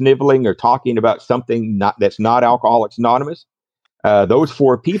complaining or sniveling or talking about something that's not Alcoholics Anonymous, those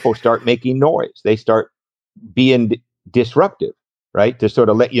 4 people start making noise. They start being disruptive, right? To sort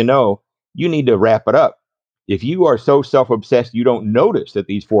of let you know you need to wrap it up. If you are so self-obsessed you don't notice that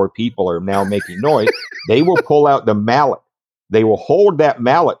these 4 people are now making noise, they will pull out the mallet. They will hold that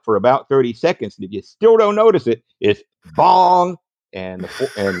mallet for about 30 seconds. And if you still don't notice it, it's bong, and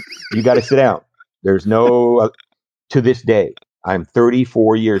you got to sit down. There's no, to this day, I'm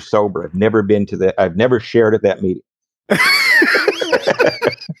 34 years sober. I've never shared at that meeting.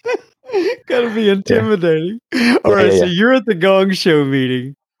 Gotta be intimidating. Yeah. All right, so you're at the Gong Show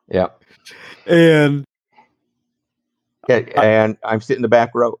meeting. Yeah. And I'm sitting in the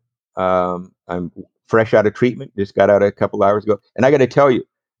back row. I'm fresh out of treatment, just got out a couple hours ago. And I got to tell you,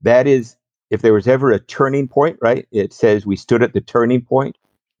 that is, if there was ever a turning point, right? It says we stood at the turning point,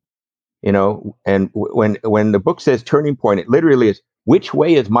 and when the book says turning point, it literally is, which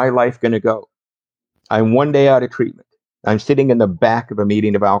way is my life going to go? I'm 1 day out of treatment. I'm sitting in the back of a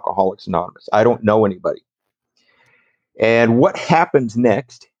meeting of Alcoholics Anonymous. I don't know anybody. And what happens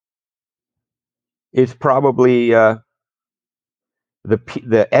next is probably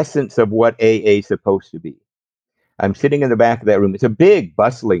the essence of what AA is supposed to be. I'm sitting in the back of that room. It's a big,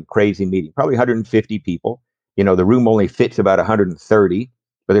 bustling, crazy meeting, probably 150 people. The room only fits about 130,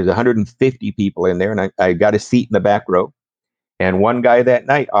 but there's 150 people in there, and I got a seat in the back row. And one guy that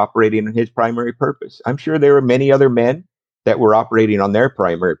night operating on his primary purpose. I'm sure there were many other men that were operating on their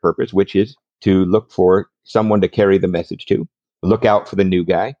primary purpose, which is to look for someone to carry the message to, look out for the new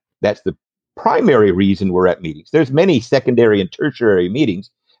guy. That's the primary reason we're at meetings. There's many secondary and tertiary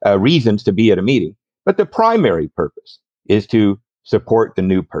reasons to be at a meeting, but the primary purpose is to support the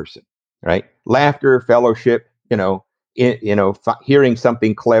new person, right? Laughter, fellowship, hearing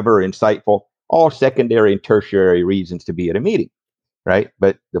something clever, insightful, all secondary and tertiary reasons to be at a meeting, right?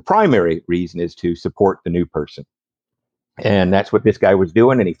 But the primary reason is to support the new person. And that's what this guy was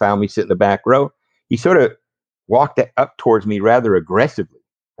doing. And he found me sitting in the back row. He sort of walked up towards me rather aggressively,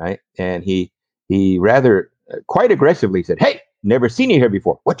 right? And he rather quite aggressively said, "Hey, never seen you here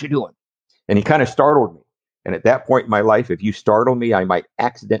before. What you doing?" And he kind of startled me. And at that point in my life, if you startle me, I might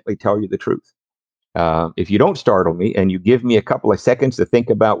accidentally tell you the truth. If you don't startle me and you give me a couple of seconds to think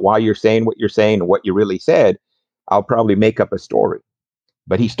about why you're saying what you're saying and what you really said, I'll probably make up a story.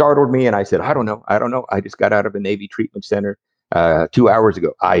 But he startled me and I said, I don't know. I just got out of a Navy treatment center 2 hours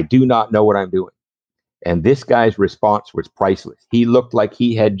ago. I do not know what I'm doing. And this guy's response was priceless. He looked like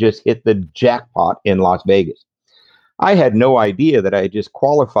he had just hit the jackpot in Las Vegas. I had no idea that I had just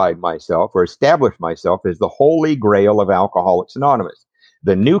qualified myself or established myself as the holy grail of Alcoholics Anonymous,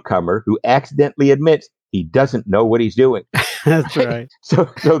 the newcomer who accidentally admits he doesn't know what he's doing. That's right. So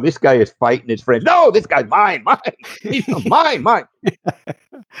this guy is fighting his friends. No, this guy's mine. He's mine.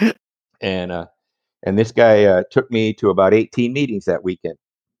 And this guy took me to about 18 meetings that weekend.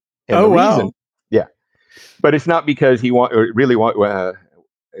 And wow. Yeah. But it's not because he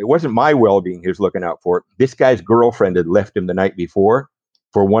it wasn't my well-being he was looking out for. This guy's girlfriend had left him the night before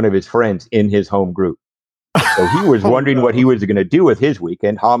for one of his friends in his home group. So he was wondering what he was going to do with his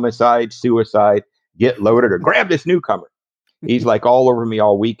weekend: homicide, suicide, get loaded, or grab this newcomer. He's like all over me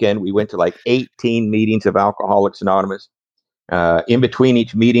all weekend. We went to like 18 meetings of Alcoholics Anonymous. In between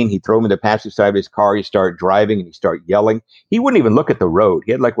each meeting, he'd throw me the passenger side of his car. He'd start driving and he'd start yelling. He wouldn't even look at the road.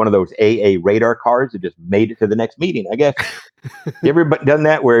 He had like one of those AA radar cars that just made it to the next meeting, I guess. You ever done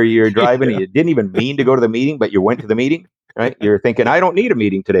that where you're driving and you didn't even mean to go to the meeting, but you went to the meeting, right? You're thinking, I don't need a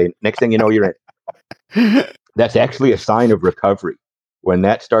meeting today. Next thing you know, you're in. That's actually a sign of recovery. When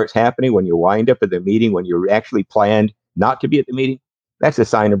that starts happening, when you wind up at the meeting, when you're actually planned not to be at the meeting, that's a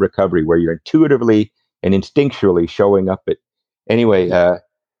sign of recovery, where you're intuitively and instinctually showing up at. Anyway,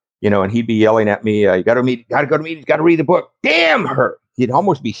 and he'd be yelling at me, you got to go to meetings, got to read the book. Damn her. he'd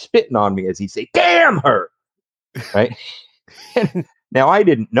almost be spitting on me as he'd say, "Damn her!" Right? Now I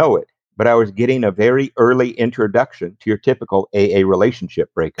didn't know it, but I was getting a very early introduction to your typical AA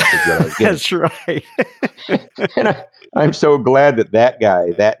relationship breakup. Is what I was getting. That's right. And I'm so glad that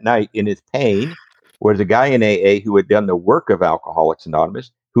guy that night in his pain was a guy in AA who had done the work of Alcoholics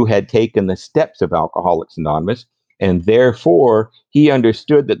Anonymous, who had taken the steps of Alcoholics Anonymous, and therefore he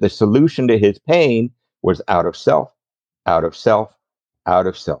understood that the solution to his pain was out of self, out of self, out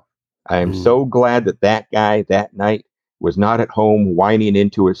of self. I am so glad that guy that night was not at home whining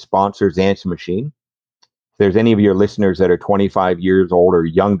into his sponsor's answer machine. If there's any of your listeners that are 25 years old or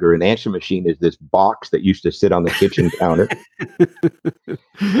younger, an answer machine is this box that used to sit on the kitchen counter.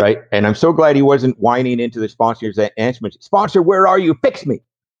 Right? And I'm so glad he wasn't whining into the sponsor's answer machine. Sponsor, where are you? Fix me.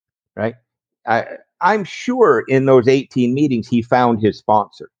 Right? I'm sure in those 18 meetings, he found his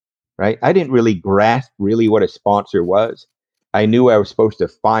sponsor. Right? I didn't really grasp really what a sponsor was. I knew I was supposed to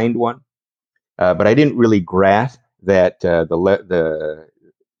find one, but I didn't really grasp that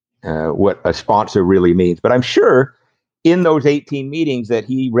what a sponsor really means. But I'm sure in those 18 meetings that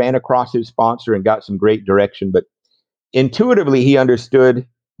he ran across his sponsor and got some great direction. But intuitively, he understood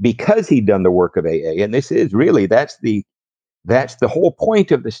because he'd done the work of AA. And this is really, that's the whole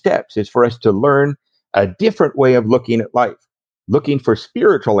point of the steps, is for us to learn a different way of looking at life, looking for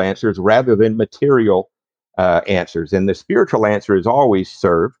spiritual answers rather than material answers. And the spiritual answer is always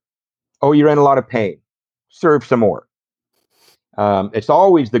serve. Oh, you're in a lot of pain. Serve some more. It's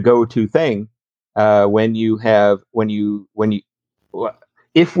always the go-to thing if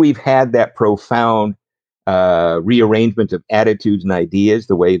we've had that profound rearrangement of attitudes and ideas,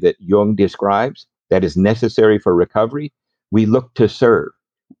 the way that Jung describes, that is necessary for recovery. We look to serve,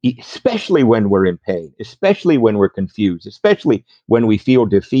 especially when we're in pain, especially when we're confused, especially when we feel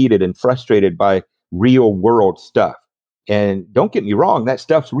defeated and frustrated by real world stuff. And don't get me wrong, that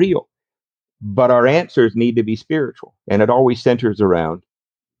stuff's real. But our answers need to be spiritual. And it always centers around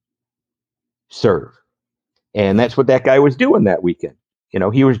serve. And that's what that guy was doing that weekend.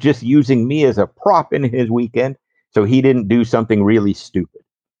 He was just using me as a prop in his weekend. So he didn't do something really stupid.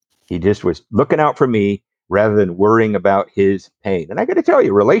 He just was looking out for me rather than worrying about his pain. And I got to tell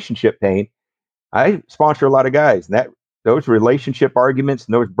you, relationship pain, I sponsor a lot of guys. And those relationship arguments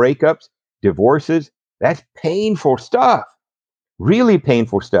and those breakups, divorces, that's painful stuff. Really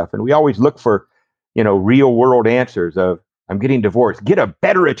painful stuff. And we always look for, real world answers of, I'm getting divorced. Get a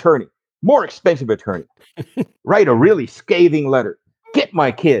better attorney, more expensive attorney, write a really scathing letter, get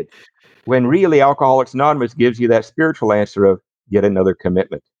my kid. When really Alcoholics Anonymous gives you that spiritual answer of get another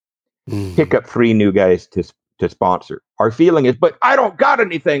commitment, pick up 3 new guys to sponsor. Our feeling is, but I don't got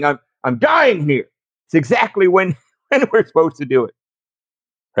anything. I'm dying here. It's exactly when we're supposed to do it.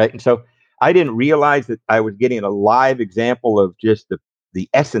 Right. And so I didn't realize that I was getting a live example of just the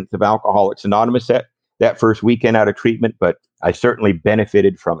essence of Alcoholics Anonymous that first weekend out of treatment, but I certainly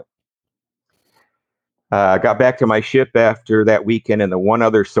benefited from it. I got back to my ship after that weekend, and the one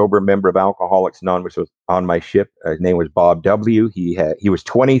other sober member of Alcoholics Anonymous was on my ship. His name was Bob W. He was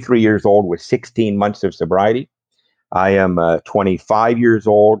 23 years old with 16 months of sobriety. I am 25 years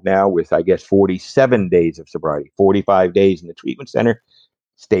old now with, I guess, 47 days of sobriety, 45 days in the treatment center.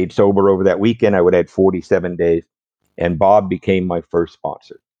 Stayed sober over that weekend. I would add 47 days. And Bob became my first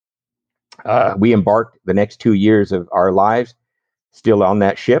sponsor. We embarked the next 2 years of our lives still on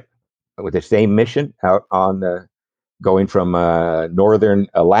that ship with the same mission out on going from northern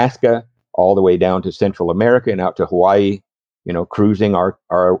Alaska all the way down to Central America and out to Hawaii, cruising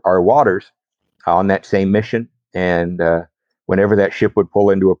our waters on that same mission. And whenever that ship would pull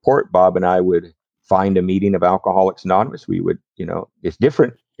into a port, Bob and I would find a meeting of Alcoholics Anonymous. We would, it's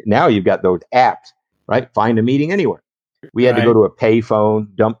different. Now you've got those apps, right? Find a meeting anywhere. We had to go to a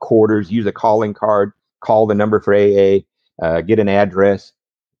payphone, dump quarters, use a calling card, call the number for AA, get an address,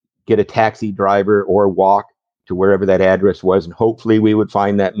 get a taxi driver or walk to wherever that address was. And hopefully we would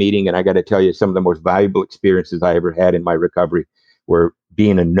find that meeting. And I got to tell you, some of the most valuable experiences I ever had in my recovery were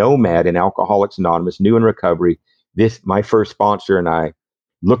being a nomad in Alcoholics Anonymous, new in recovery. My first sponsor and I,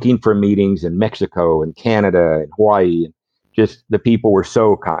 looking for meetings in Mexico and Canada and Hawaii. And just the people were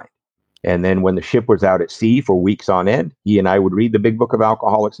so kind. And then when the ship was out at sea for weeks on end, he and I would read the big book of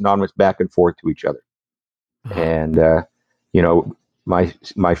Alcoholics Anonymous back and forth to each other. And, my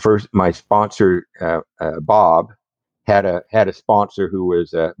sponsor, Bob, had a sponsor who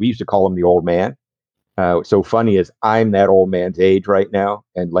was, we used to call him the old man. So funny is I'm that old man's age right now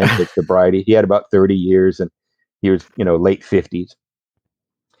and length of sobriety. He had about 30 years and he was, late 50s.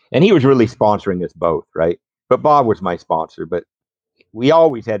 And he was really sponsoring us both, right? But Bob was my sponsor, but we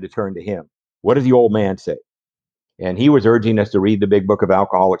always had to turn to him. What does the old man say? And he was urging us to read the big book of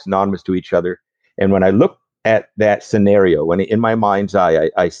Alcoholics Anonymous to each other. And when I look at that scenario, when in my mind's eye,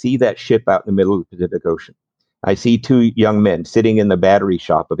 I see that ship out in the middle of the Pacific Ocean. I see two young men sitting in the battery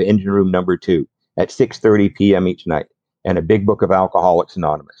shop of engine room number 2 at 6:30 p.m. each night, and a big book of Alcoholics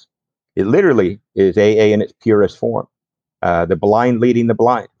Anonymous. It literally is AA in its purest form. The blind leading the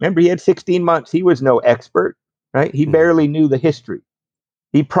blind. Remember, he had 16 months. He was no expert, right? He barely knew the history.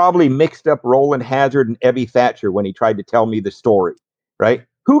 He probably mixed up Roland Hazard and Evie Thatcher when he tried to tell me the story, right?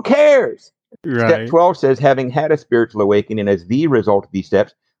 Who cares? Right. Step 12 says, having had a spiritual awakening as the result of these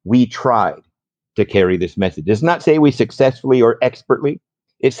steps, we tried to carry this message. It does not say we successfully or expertly.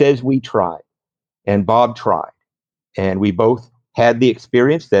 It says we tried. And Bob tried. And we both had the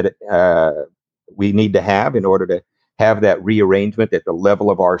experience that we need to have in order to have that rearrangement at the level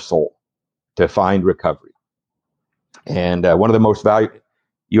of our soul to find recovery. And one of the most valuable,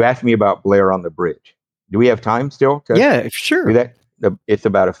 you asked me about Blair on the bridge. Do we have time still? Yeah, sure. It's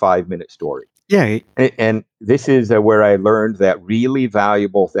about a 5-minute story. Yeah. And this is where I learned that really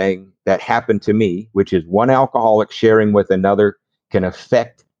valuable thing that happened to me, which is one alcoholic sharing with another can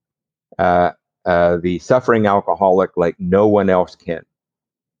affect the suffering alcoholic like no one else can.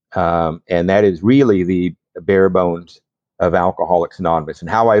 And that is really the bare bones of Alcoholics Anonymous. And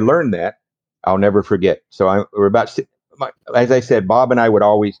how I learned that, I'll never forget. So as I said, Bob and I would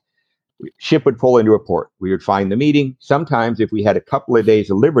always, ship would pull into a port. We would find the meeting. Sometimes if we had a couple of days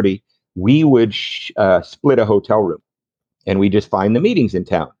of liberty, we would split a hotel room, and we just find the meetings in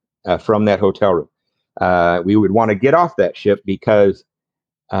town from that hotel room. We would want to get off that ship because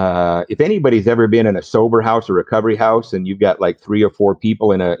if anybody's ever been in a sober house or recovery house and you've got like 3 or 4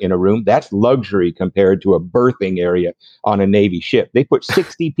 people in a room, that's luxury compared to a berthing area on a Navy ship. They put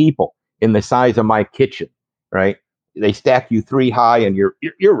 60 people in the size of my kitchen, right? They stack you 3 high and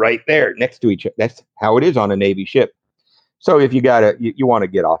you're right there next to each other. That's how it is on a Navy ship. So if you want to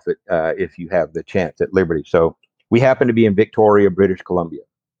get off it if you have the chance at liberty. So we happen to be in Victoria, British Columbia.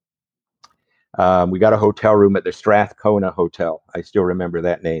 We got a hotel room at the Strathcona Hotel. I still remember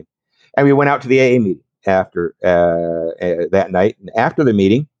that name. And we went out to the AA meeting after that night. And after the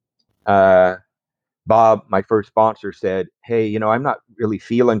meeting, Bob, my first sponsor, said, hey, I'm not really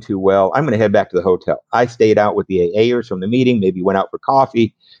feeling too well. I'm going to head back to the hotel. I stayed out with the AAers from the meeting, maybe went out for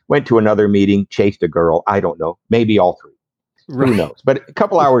coffee, went to another meeting, chased a girl. I don't know, maybe all 3. Right. Who knows? But a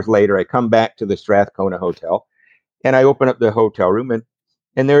couple hours later, I come back to the Strathcona Hotel and I open up the hotel room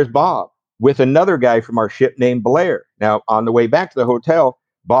and there's Bob with another guy from our ship named Blair. Now, on the way back to the hotel,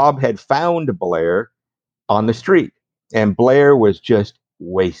 Bob had found Blair on the street, and Blair was just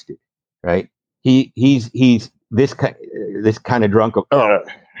wasted, right? He's this kind of drunk, doesn't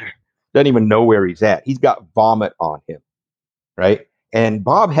even know where he's at. He's got vomit on him, right? And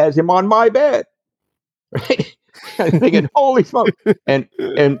Bob has him on my bed, right? I'm thinking, holy smoke. And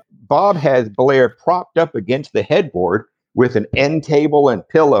Bob has Blair propped up against the headboard with an end table and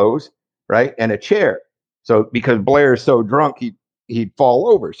pillows, right? And a chair. So because Blair is so drunk, he'd fall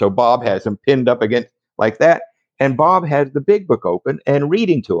over. So Bob has him pinned up against like that. And Bob has the big book open and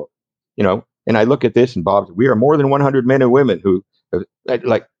reading to him, and I look at this and Bob's, we are more than 100 men and women who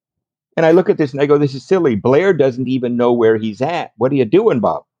like, and I look at this and I go, this is silly. Blair doesn't even know where he's at. What are you doing,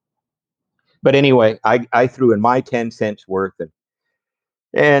 Bob? But anyway, I threw in my 10 cents worth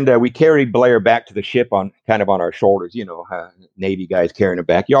and we carried Blair back to the ship on our shoulders, Navy guys carrying him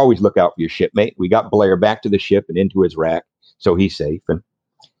back. You always look out for your shipmate. We got Blair back to the ship and into his rack so he's safe.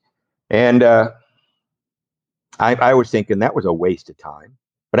 And I was thinking that was a waste of time.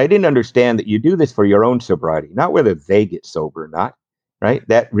 But I didn't understand that you do this for your own sobriety, not whether they get sober or not, right?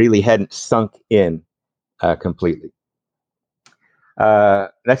 That really hadn't sunk in completely.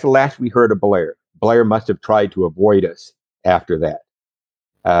 That's the last we heard of Blair. Blair must have tried to avoid us after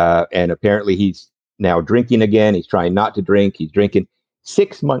that. And apparently he's now drinking again. He's trying not to drink. He's drinking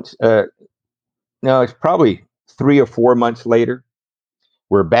 6 months. No, it's probably 3 or 4 months later.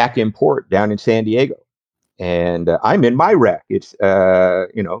 We're back in port down in San Diego. And I'm in my rack. It's,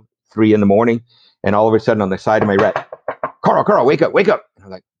 3 a.m. And all of a sudden on the side of my rack, Carl, wake up. And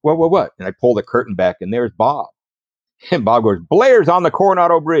I'm like, what? And I pull the curtain back and there's Bob. And Bob goes, Blair's on the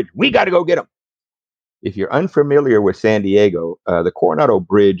Coronado Bridge. We got to go get him. If you're unfamiliar with San Diego, the Coronado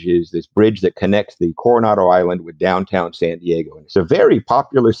Bridge is this bridge that connects the Coronado Island with downtown San Diego. And it's a very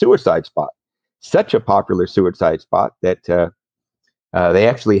popular suicide spot. Such a popular suicide spot that they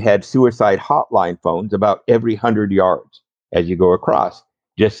actually had suicide hotline phones about every 100 yards as you go across,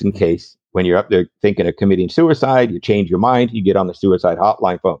 just in case when you're up there thinking of committing suicide, you change your mind, you get on the suicide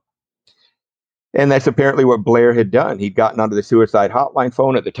hotline phone. And that's apparently what Blair had done. He'd gotten onto the suicide hotline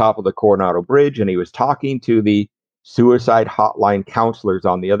phone at the top of the Coronado Bridge, and he was talking to the suicide hotline counselors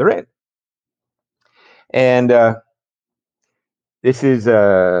on the other end. And this is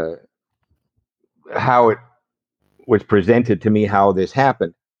how it was presented to me, how this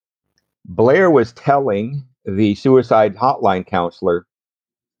happened. Blair was telling the suicide hotline counselor,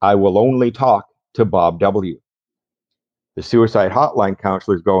 I will only talk to Bob W. The suicide hotline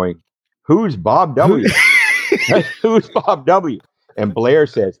counselor is going, who's Bob W? Who's Bob W? And Blair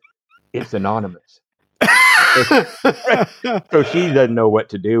says, it's anonymous. So she doesn't know what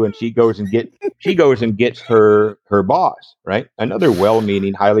to do, and she goes and gets her boss, right? Another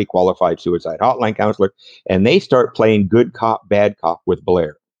well-meaning, highly qualified suicide hotline counselor, and they start playing good cop, bad cop with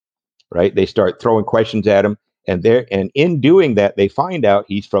Blair, right? They start throwing questions at him, and in doing that, they find out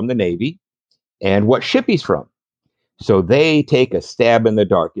he's from the Navy and what ship he's from. So they take a stab in the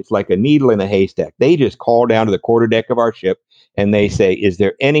dark. It's like a needle in a haystack. They just call down to the quarterdeck of our ship and they say, is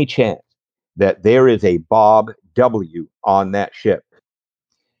there any chance that there is a Bob W on that ship?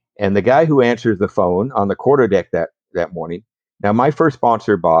 And the guy who answers the phone on the quarterdeck that morning, now my first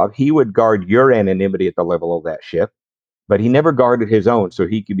sponsor, Bob, he would guard your anonymity at the level of that ship, but he never guarded his own, so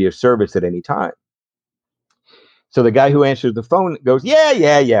he could be of service at any time. So the guy who answers the phone goes,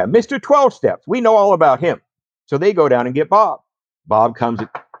 yeah, Mr. 12 Steps. We know all about him. So they go down and get Bob. Bob comes,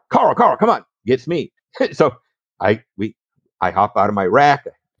 Carl, come on, gets me. So I hop out of my rack, I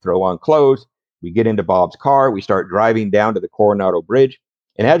throw on clothes. We get into Bob's car. We start driving down to the Coronado Bridge.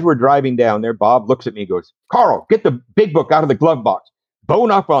 And as we're driving down there, Bob looks at me and goes, Carl, get the big book out of the glove box.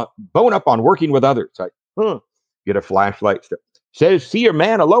 Bone up on working with others. I get a flashlight. Says, see your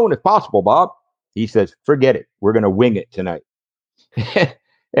man alone if possible, Bob. He says, forget it. We're going to wing it tonight.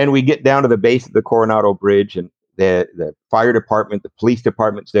 And we get down to the base of the Coronado Bridge, and the fire department, the police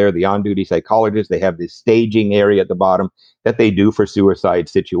department's there, the on-duty psychologists, they have this staging area at the bottom that they do for suicide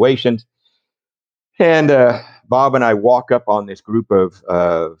situations. And Bob and I walk up on this group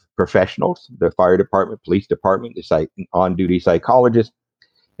of professionals, the fire department, police department, the on-duty psychologist,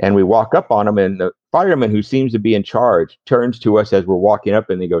 and we walk up on them, and the fireman who seems to be in charge turns to us as we're walking up,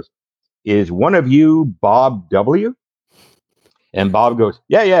 and he goes, is one of you Bob W? And Bob goes,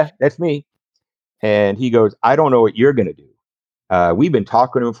 yeah, that's me. And he goes, I don't know what you're going to do. We've been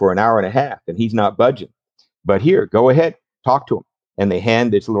talking to him for an hour and a half, and he's not budging. But here, go ahead, talk to him. And they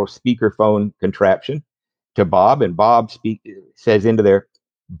hand this little speakerphone contraption to Bob, and Bob says into there,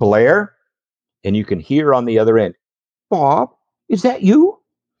 Blair, and you can hear on the other end, Bob, is that you?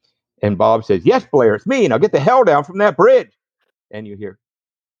 And Bob says, yes, Blair, it's me. Now get the hell down from that bridge. And you hear,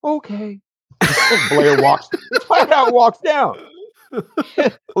 okay. And Blair walks down.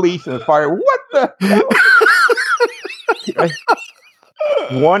 Police and fire. What the hell?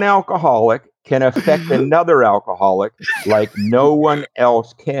 One alcoholic can affect another alcoholic like no one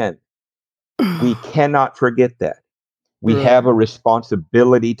else can. We cannot forget that. We have a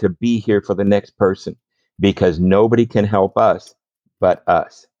responsibility to be here for the next person because nobody can help us but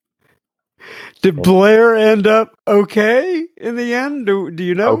us. Did Blair end up okay in the end? Do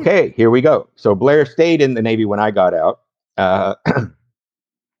you know? Okay, here we go. So Blair stayed in the Navy when I got out.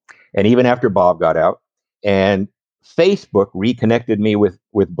 And even after Bob got out, and Facebook reconnected me with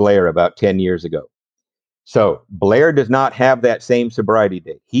Blair about 10 years ago. So Blair does not have that same sobriety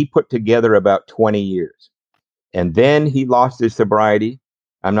date. He put together about 20 years. And then he lost his sobriety.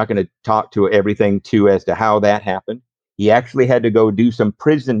 I'm not going to talk to everything as to how that happened. He actually had to go do some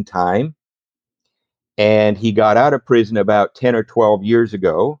prison time. And he got out of prison about 10 or 12 years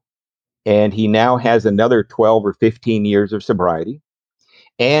ago. And he now has another 12 or 15 years of sobriety.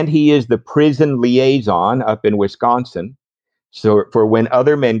 And he is the prison liaison up in Wisconsin. So for when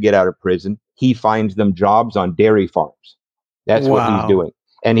other men get out of prison, he finds them jobs on dairy farms. That's what he's doing.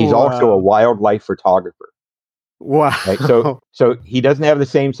 And he's also a wildlife photographer. Wow. Right? So he doesn't have the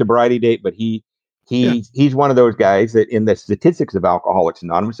same sobriety date, but he's one of those guys that in the statistics of Alcoholics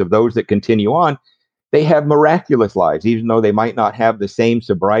Anonymous, of those that continue on, they have miraculous lives, even though they might not have the same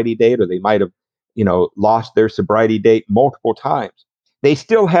sobriety date, or they might have, lost their sobriety date multiple times. They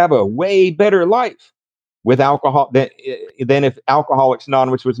still have a way better life with alcohol than if Alcoholics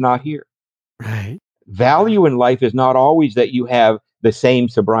Anonymous was not here. Right. Value in life is not always that you have the same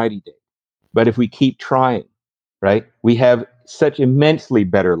sobriety date, but if we keep trying, right, we have such immensely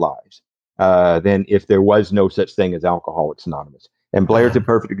better lives than if there was no such thing as Alcoholics Anonymous. And Blair's a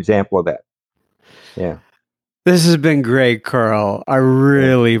perfect example of that. Yeah. This has been great, Carl. I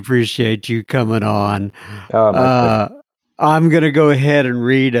really appreciate you coming on. I'm going to go ahead and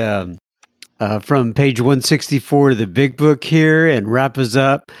read from page 164 of the big book here and wrap us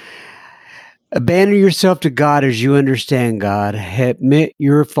up. Abandon yourself to God as you understand God. Admit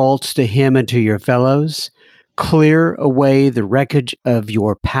your faults to Him and to your fellows. clear away the wreckage of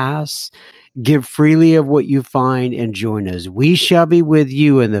your past. Give freely of what you find and join us. We shall be with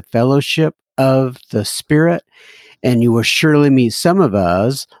you in the fellowship of the Spirit, and you will surely meet some of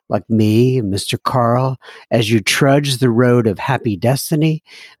us, like me and Mr. Carl, as you trudge the road of happy destiny.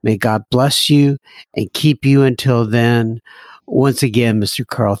 May God bless you and keep you until then. Once again, Mr.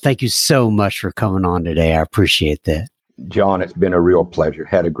 Carl, thank you so much for coming on today. I appreciate that. John, it's been a real pleasure.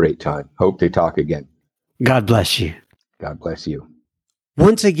 Had a great time. Hope to talk again. God bless you. God bless you.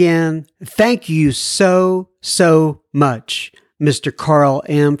 Once again, thank you so much, Mr. Carl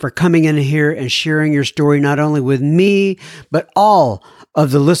M., for coming in here and sharing your story, not only with me, but all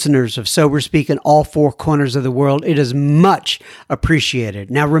of the listeners of Sober Speak in all four corners of the world. It is much appreciated.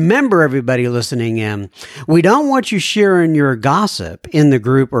 Now, remember, everybody listening in, we don't want you sharing your gossip in the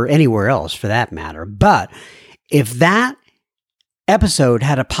group or anywhere else for that matter. But if that episode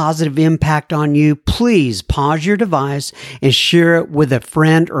had a positive impact on you, please pause your device and share it with a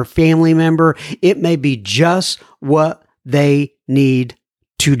friend or family member. It may be just what they need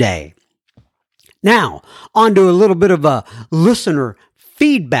today. Now, on to a little bit of a listener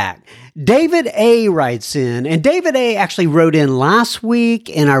feedback. David A. writes in, and David A. actually wrote in last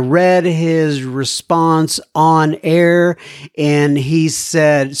week, and I read his response on air, and he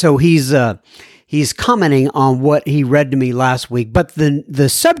said, so he's commenting on what he read to me last week, but the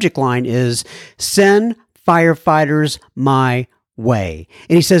subject line is "Send firefighters my way."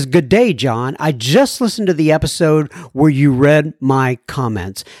 And he says, "Good day, John. I just listened to the episode where you read my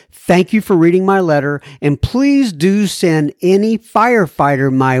comments. Thank you for reading my letter, and please do send any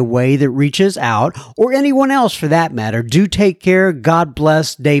firefighter my way that reaches out, or anyone else for that matter. Do take care. God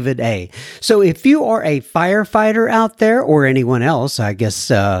bless, David A." So if you are a firefighter out there, or anyone else, I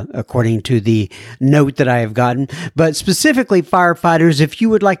guess, according to the note that I have gotten, but specifically firefighters, if you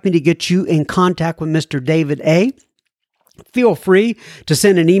would like me to get you in contact with Mr. David A., feel free to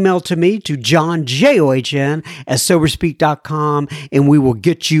send an email to me, to John, John, at Soberspeak.com, and we will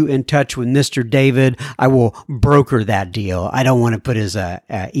get you in touch with Mr. David. I will broker that deal. I don't want to put his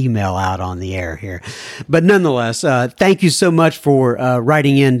email out on the air here. But nonetheless, thank you so much for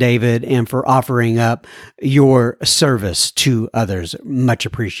writing in, David, and for offering up your service to others. Much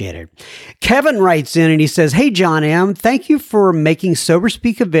appreciated. Kevin writes in and he says, "Hey, John M., thank you for making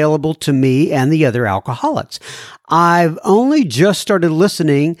SoberSpeak available to me and the other alcoholics. I've only just started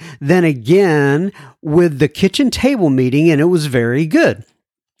listening then again with the kitchen table meeting, and it was very good.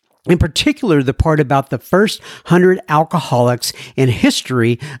 In particular, the part about the first 100 alcoholics and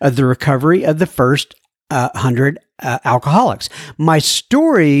history of the recovery of the first 100 alcoholics. My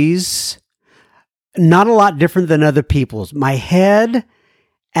story's not a lot different than other people's. My head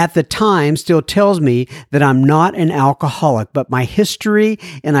at the time still tells me that I'm not an alcoholic, but my history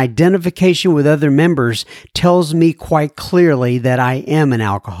and identification with other members tells me quite clearly that I am an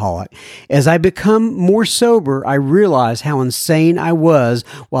alcoholic. As I become more sober, I realize how insane I was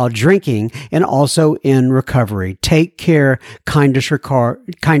while drinking and also in recovery. Take care. Kindest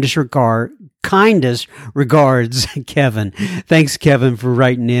regards, Kevin." Thanks, Kevin, for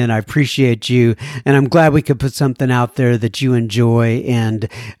writing in. I appreciate you. And I'm glad we could put something out there that you enjoy, and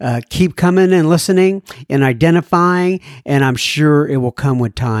keep coming and listening and identifying. And I'm sure it will come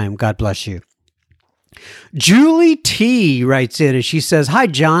with time. God bless you. Julie T writes in and she says, "Hi,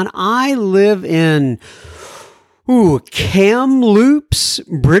 John. I live in Kamloops,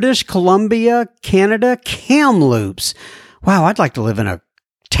 British Columbia, Canada. Kamloops. Wow, I'd like to live in a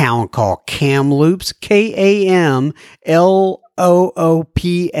town called Kamloops, Kamloops.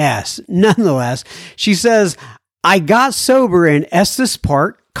 Nonetheless, she says, I got sober in Estes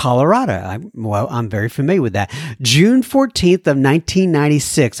Park, Colorado. I'm very familiar with that. June 14th of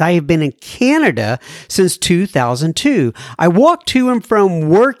 1996. I have been in Canada since 2002. I walk to and from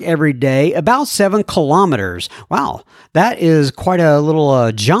work every day, about 7 kilometers. Wow, that is quite a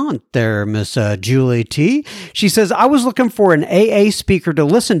little jaunt there, Miss Julie T. She says, I was looking for an AA speaker to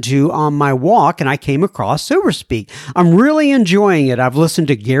listen to on my walk, and I came across SoberSpeak. I'm really enjoying it. I've listened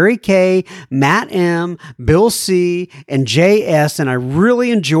to Gary K., Matt M., Bill C., and JS, and I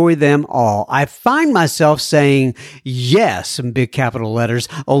really enjoy them all. I find myself saying yes, in big capital letters,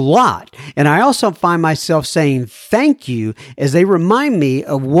 a lot. And I also find myself saying thank you as they remind me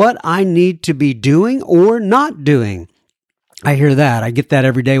of what I need to be doing or not doing. I hear that. I get that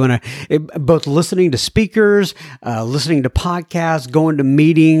every day when both listening to speakers, listening to podcasts, going to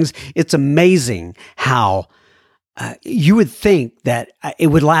meetings. It's amazing how You would think that it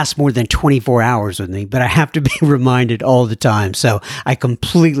would last more than 24 hours with me, but I have to be reminded all the time. So I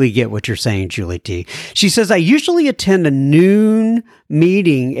completely get what you're saying, Julie T. She says, I usually attend a noon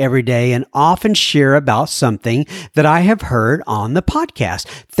meeting every day and often share about something that I have heard on the podcast.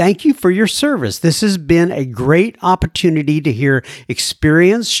 Thank you for your service. This has been a great opportunity to hear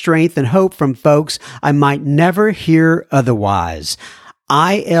experience, strength, and hope from folks I might never hear otherwise.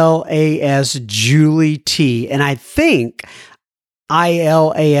 ILAS Julie T. And I think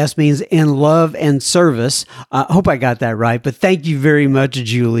ILAS means in love and service. I hope I got that right. But thank you very much,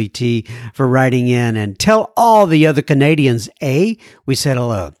 Julie T, for writing in. And tell all the other Canadians, we said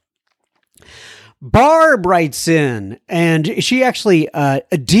hello. Barb writes in, and she actually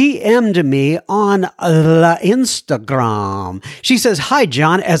DM'd me on Instagram. She says, Hi,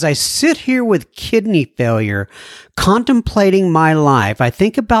 John. As I sit here with kidney failure, contemplating my life, I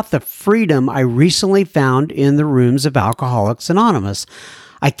think about the freedom I recently found in the rooms of Alcoholics Anonymous.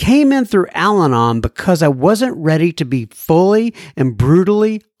 I came in through Al-Anon because I wasn't ready to be fully and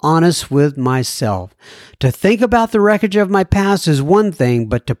brutally honest with myself. To think about the wreckage of my past is one thing,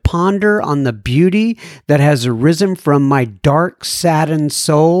 but to ponder on the beauty that has arisen from my dark, saddened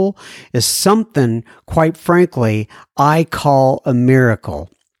soul is something, quite frankly, I call a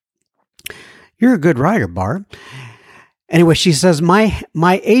miracle. You're a good writer, Barb. Anyway, she says, my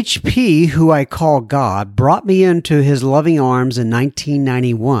HP, who I call God, brought me into his loving arms in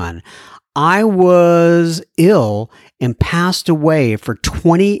 1991. I was ill and passed away for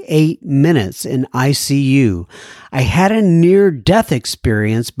 28 minutes in ICU. I had a near-death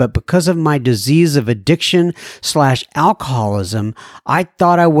experience, but because of my disease of addiction/alcoholism, I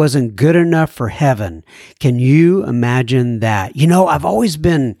thought I wasn't good enough for heaven. Can you imagine that? You know, I've always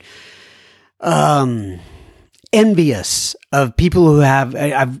been envious of people who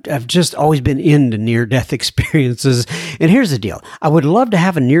I've just always been into near-death experiences. And here's the deal. I would love to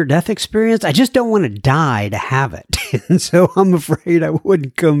have a near-death experience. I just don't want to die to have it. And so I'm afraid I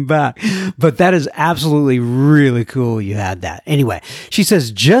wouldn't come back. But that is absolutely really cool you had that. Anyway, she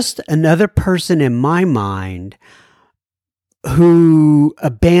says, just another person in my mind who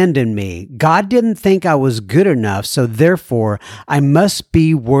abandoned me. God didn't think I was good enough, so therefore I must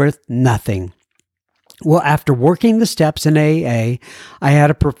be worth nothing. Well, after working the steps in AA, I had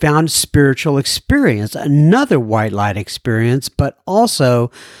a profound spiritual experience, another white light experience, but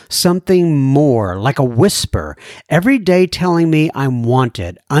also something more, like a whisper, every day telling me I'm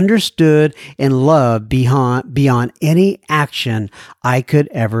wanted, understood, and loved beyond any action I could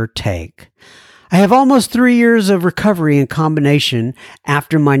ever take. I have almost 3 years of recovery in combination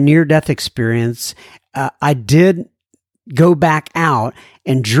after my near-death experience. I did go back out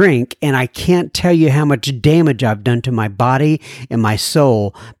and drink, and I can't tell you how much damage I've done to my body and my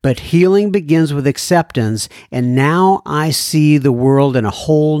soul, but healing begins with acceptance, and now I see the world in a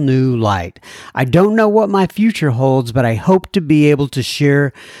whole new light. I don't know what my future holds, but I hope to be able to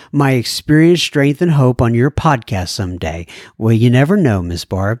share my experience, strength, and hope on your podcast someday. Well, you never know, Miss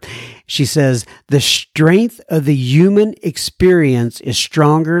Barb. She says, the strength of the human experience is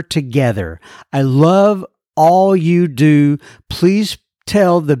stronger together. I love all you do. Please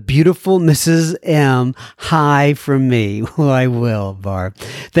tell the beautiful Mrs. M hi from me. Well, I will, Barb.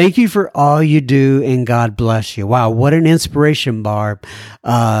 Thank you for all you do, and God bless you. Wow, what an inspiration, Barb.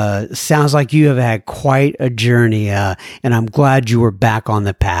 Sounds like you have had quite a journey, and I'm glad you were back on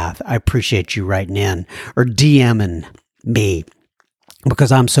the path. I appreciate you writing in or DMing me,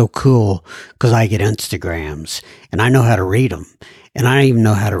 because I'm so cool, because I get Instagrams, and I know how to read them. And I don't even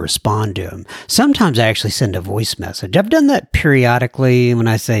know how to respond to them. Sometimes I actually send a voice message. I've done that periodically. When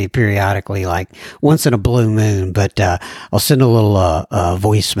I say periodically, like once in a blue moon, but I'll send a little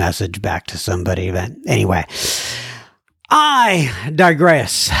voice message back to somebody. But anyway, I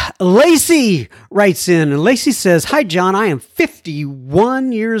digress. Lacey writes in, and Lacey says, Hi, John. I am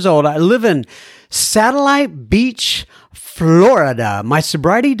 51 years old. I live in Satellite Beach, Florida. My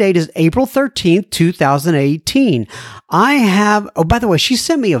sobriety date is April 13th, 2018. By the way, she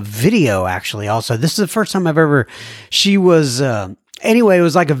sent me a video actually also. This is the first time anyway, it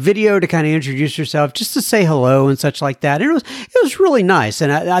was like a video to kind of introduce herself, just to say hello and such like that. And it was really nice.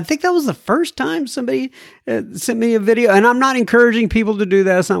 And I think that was the first time somebody sent me a video. And I'm not encouraging people to do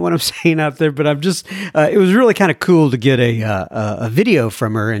that. That's not what I'm saying out there. But it was really kind of cool to get a video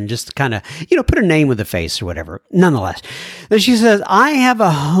from her and just kind of, put a name with a face or whatever. Nonetheless, then she says, I have a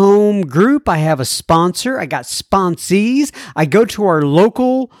home group. I have a sponsor. I got sponsees. I go to our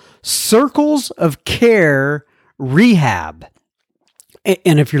local Circles of Care rehab.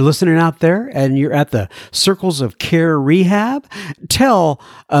 And if you're listening out there and you're at the Circles of Care Rehab, tell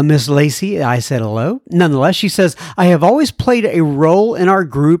Miss Lacey I said hello. Nonetheless, she says, I have always played a role in our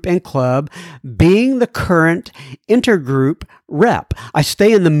group and club, being the current intergroup rep. I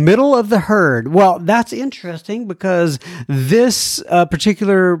stay in the middle of the herd. Well, that's interesting because this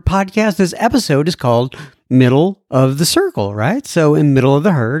particular podcast, this episode is called Middle of the Circle, right? So in middle of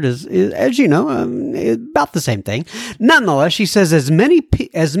the herd is as you know, about the same thing. Nonetheless, she says, as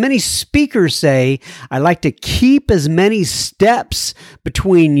many speakers say, I like to keep as many steps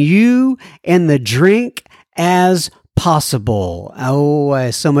between you and the drink as possible. Oh, I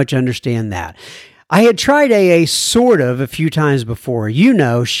so much understand that. I had tried AA sort of a few times before,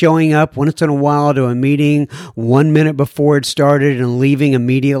 showing up once in a while to a meeting 1 minute before it started and leaving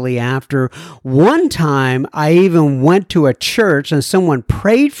immediately after. One time, I even went to a church and someone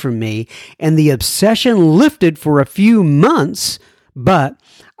prayed for me and the obsession lifted for a few months, but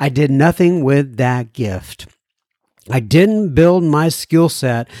I did nothing with that gift. I didn't build my skill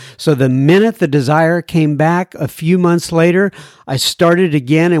set, so the minute the desire came back a few months later, I started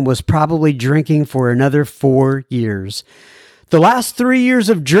again and was probably drinking for another 4 years. The last 3 years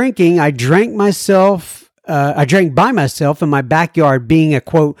of drinking, I drank by myself in my backyard, being a,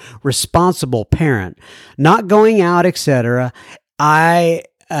 quote, responsible parent, not going out, etc. I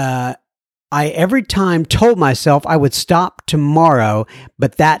every time told myself I would stop tomorrow,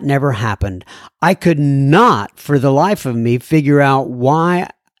 but that never happened. I could not, for the life of me, figure out why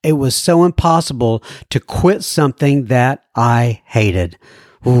it was so impossible to quit something that I hated.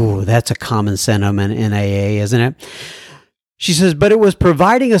 Ooh, that's a common sentiment in AA, isn't it? She says, but it was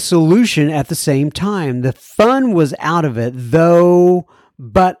providing a solution at the same time. The fun was out of it, though,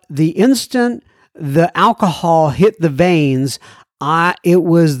 but the instant the alcohol hit the veins, it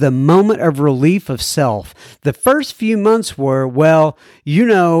was the moment of relief of self. The first few months were, bliss,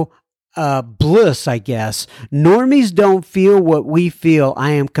 I guess. Normies don't feel what we feel.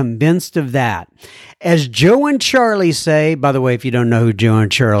 I am convinced of that. As Joe and Charlie say, by the way, if you don't know who Joe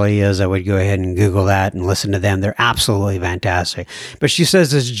and Charlie is, I would go ahead and Google that and listen to them. They're absolutely fantastic. But she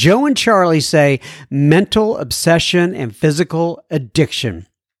says, as Joe and Charlie say, mental obsession and physical addiction.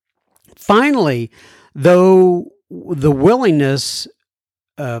 Finally, though, with the willingness,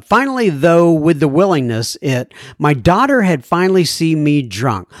 my daughter had finally seen me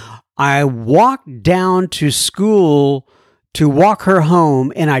drunk. I walked down to school to walk her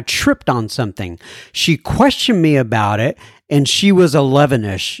home and I tripped on something. She questioned me about it, and she was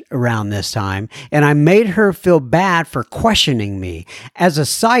 11-ish around this time, and I made her feel bad for questioning me. As a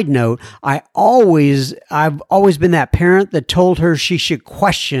side note, I've always been that parent that told her she should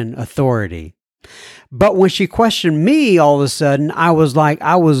question authority. But when she questioned me, all of a sudden, I was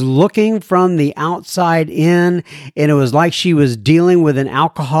looking from the outside in, and it was like she was dealing with an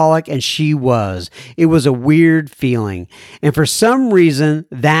alcoholic, and she was. It was a weird feeling. And for some reason,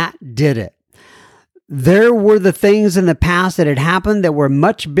 that did it. There were the things in the past that had happened that were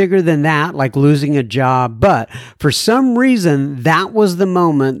much bigger than that, like losing a job. But for some reason, that was the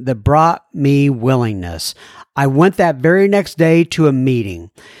moment that brought me willingness. I went that very next day to a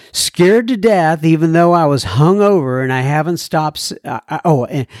meeting, scared to death, even though I was hungover, and I haven't stopped.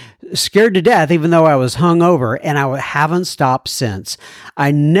 Scared to death, even though I was hungover, and I haven't stopped since.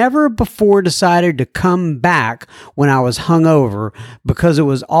 I never before decided to come back when I was hungover because it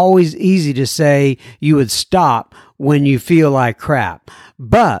was always easy to say you would stop when you feel like crap.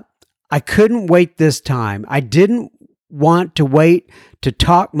 But I couldn't wait this time. I didn't want to wait to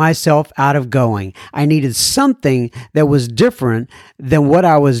talk myself out of going. I needed something that was different than what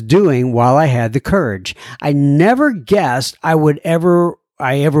I was doing while I had the courage. I never guessed I ever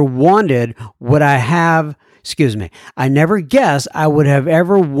wanted what I have. I never guessed I would have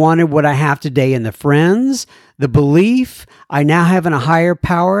ever wanted what I have today in the friends, the belief I now have in a higher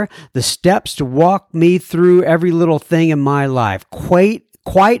power, the steps to walk me through every little thing in my life. Quite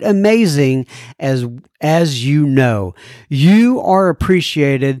amazing, as you know. You are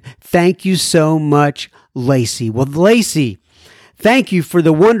appreciated. Thank you so much, Lacey. Well, Lacey, thank you for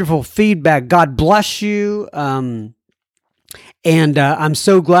the wonderful feedback. God bless you. And I'm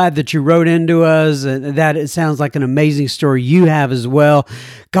so glad that you wrote into us, that it sounds like an amazing story you have as well.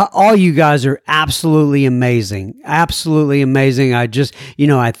 God, all you guys are absolutely amazing. Absolutely amazing. I just,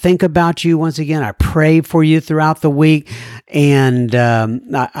 I think about you once again. I pray for you throughout the week, and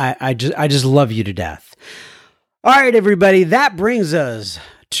I just love you to death. All right, everybody, that brings us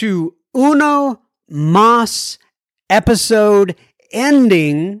to Uno Mas episode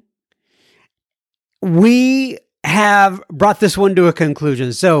ending. We have brought this one to a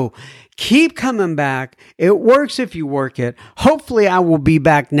conclusion. So keep coming back. It works if you work it. Hopefully I will be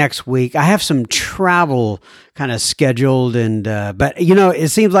back next week. I have some travel kind of scheduled, and but it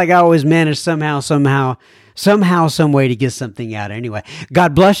seems like I always manage somehow, some way to get something out. Anyway,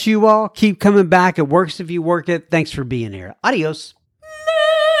 God bless you all. Keep coming back. It works if you work it. Thanks for being here. Adios.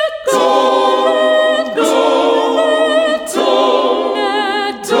 Go, go, go.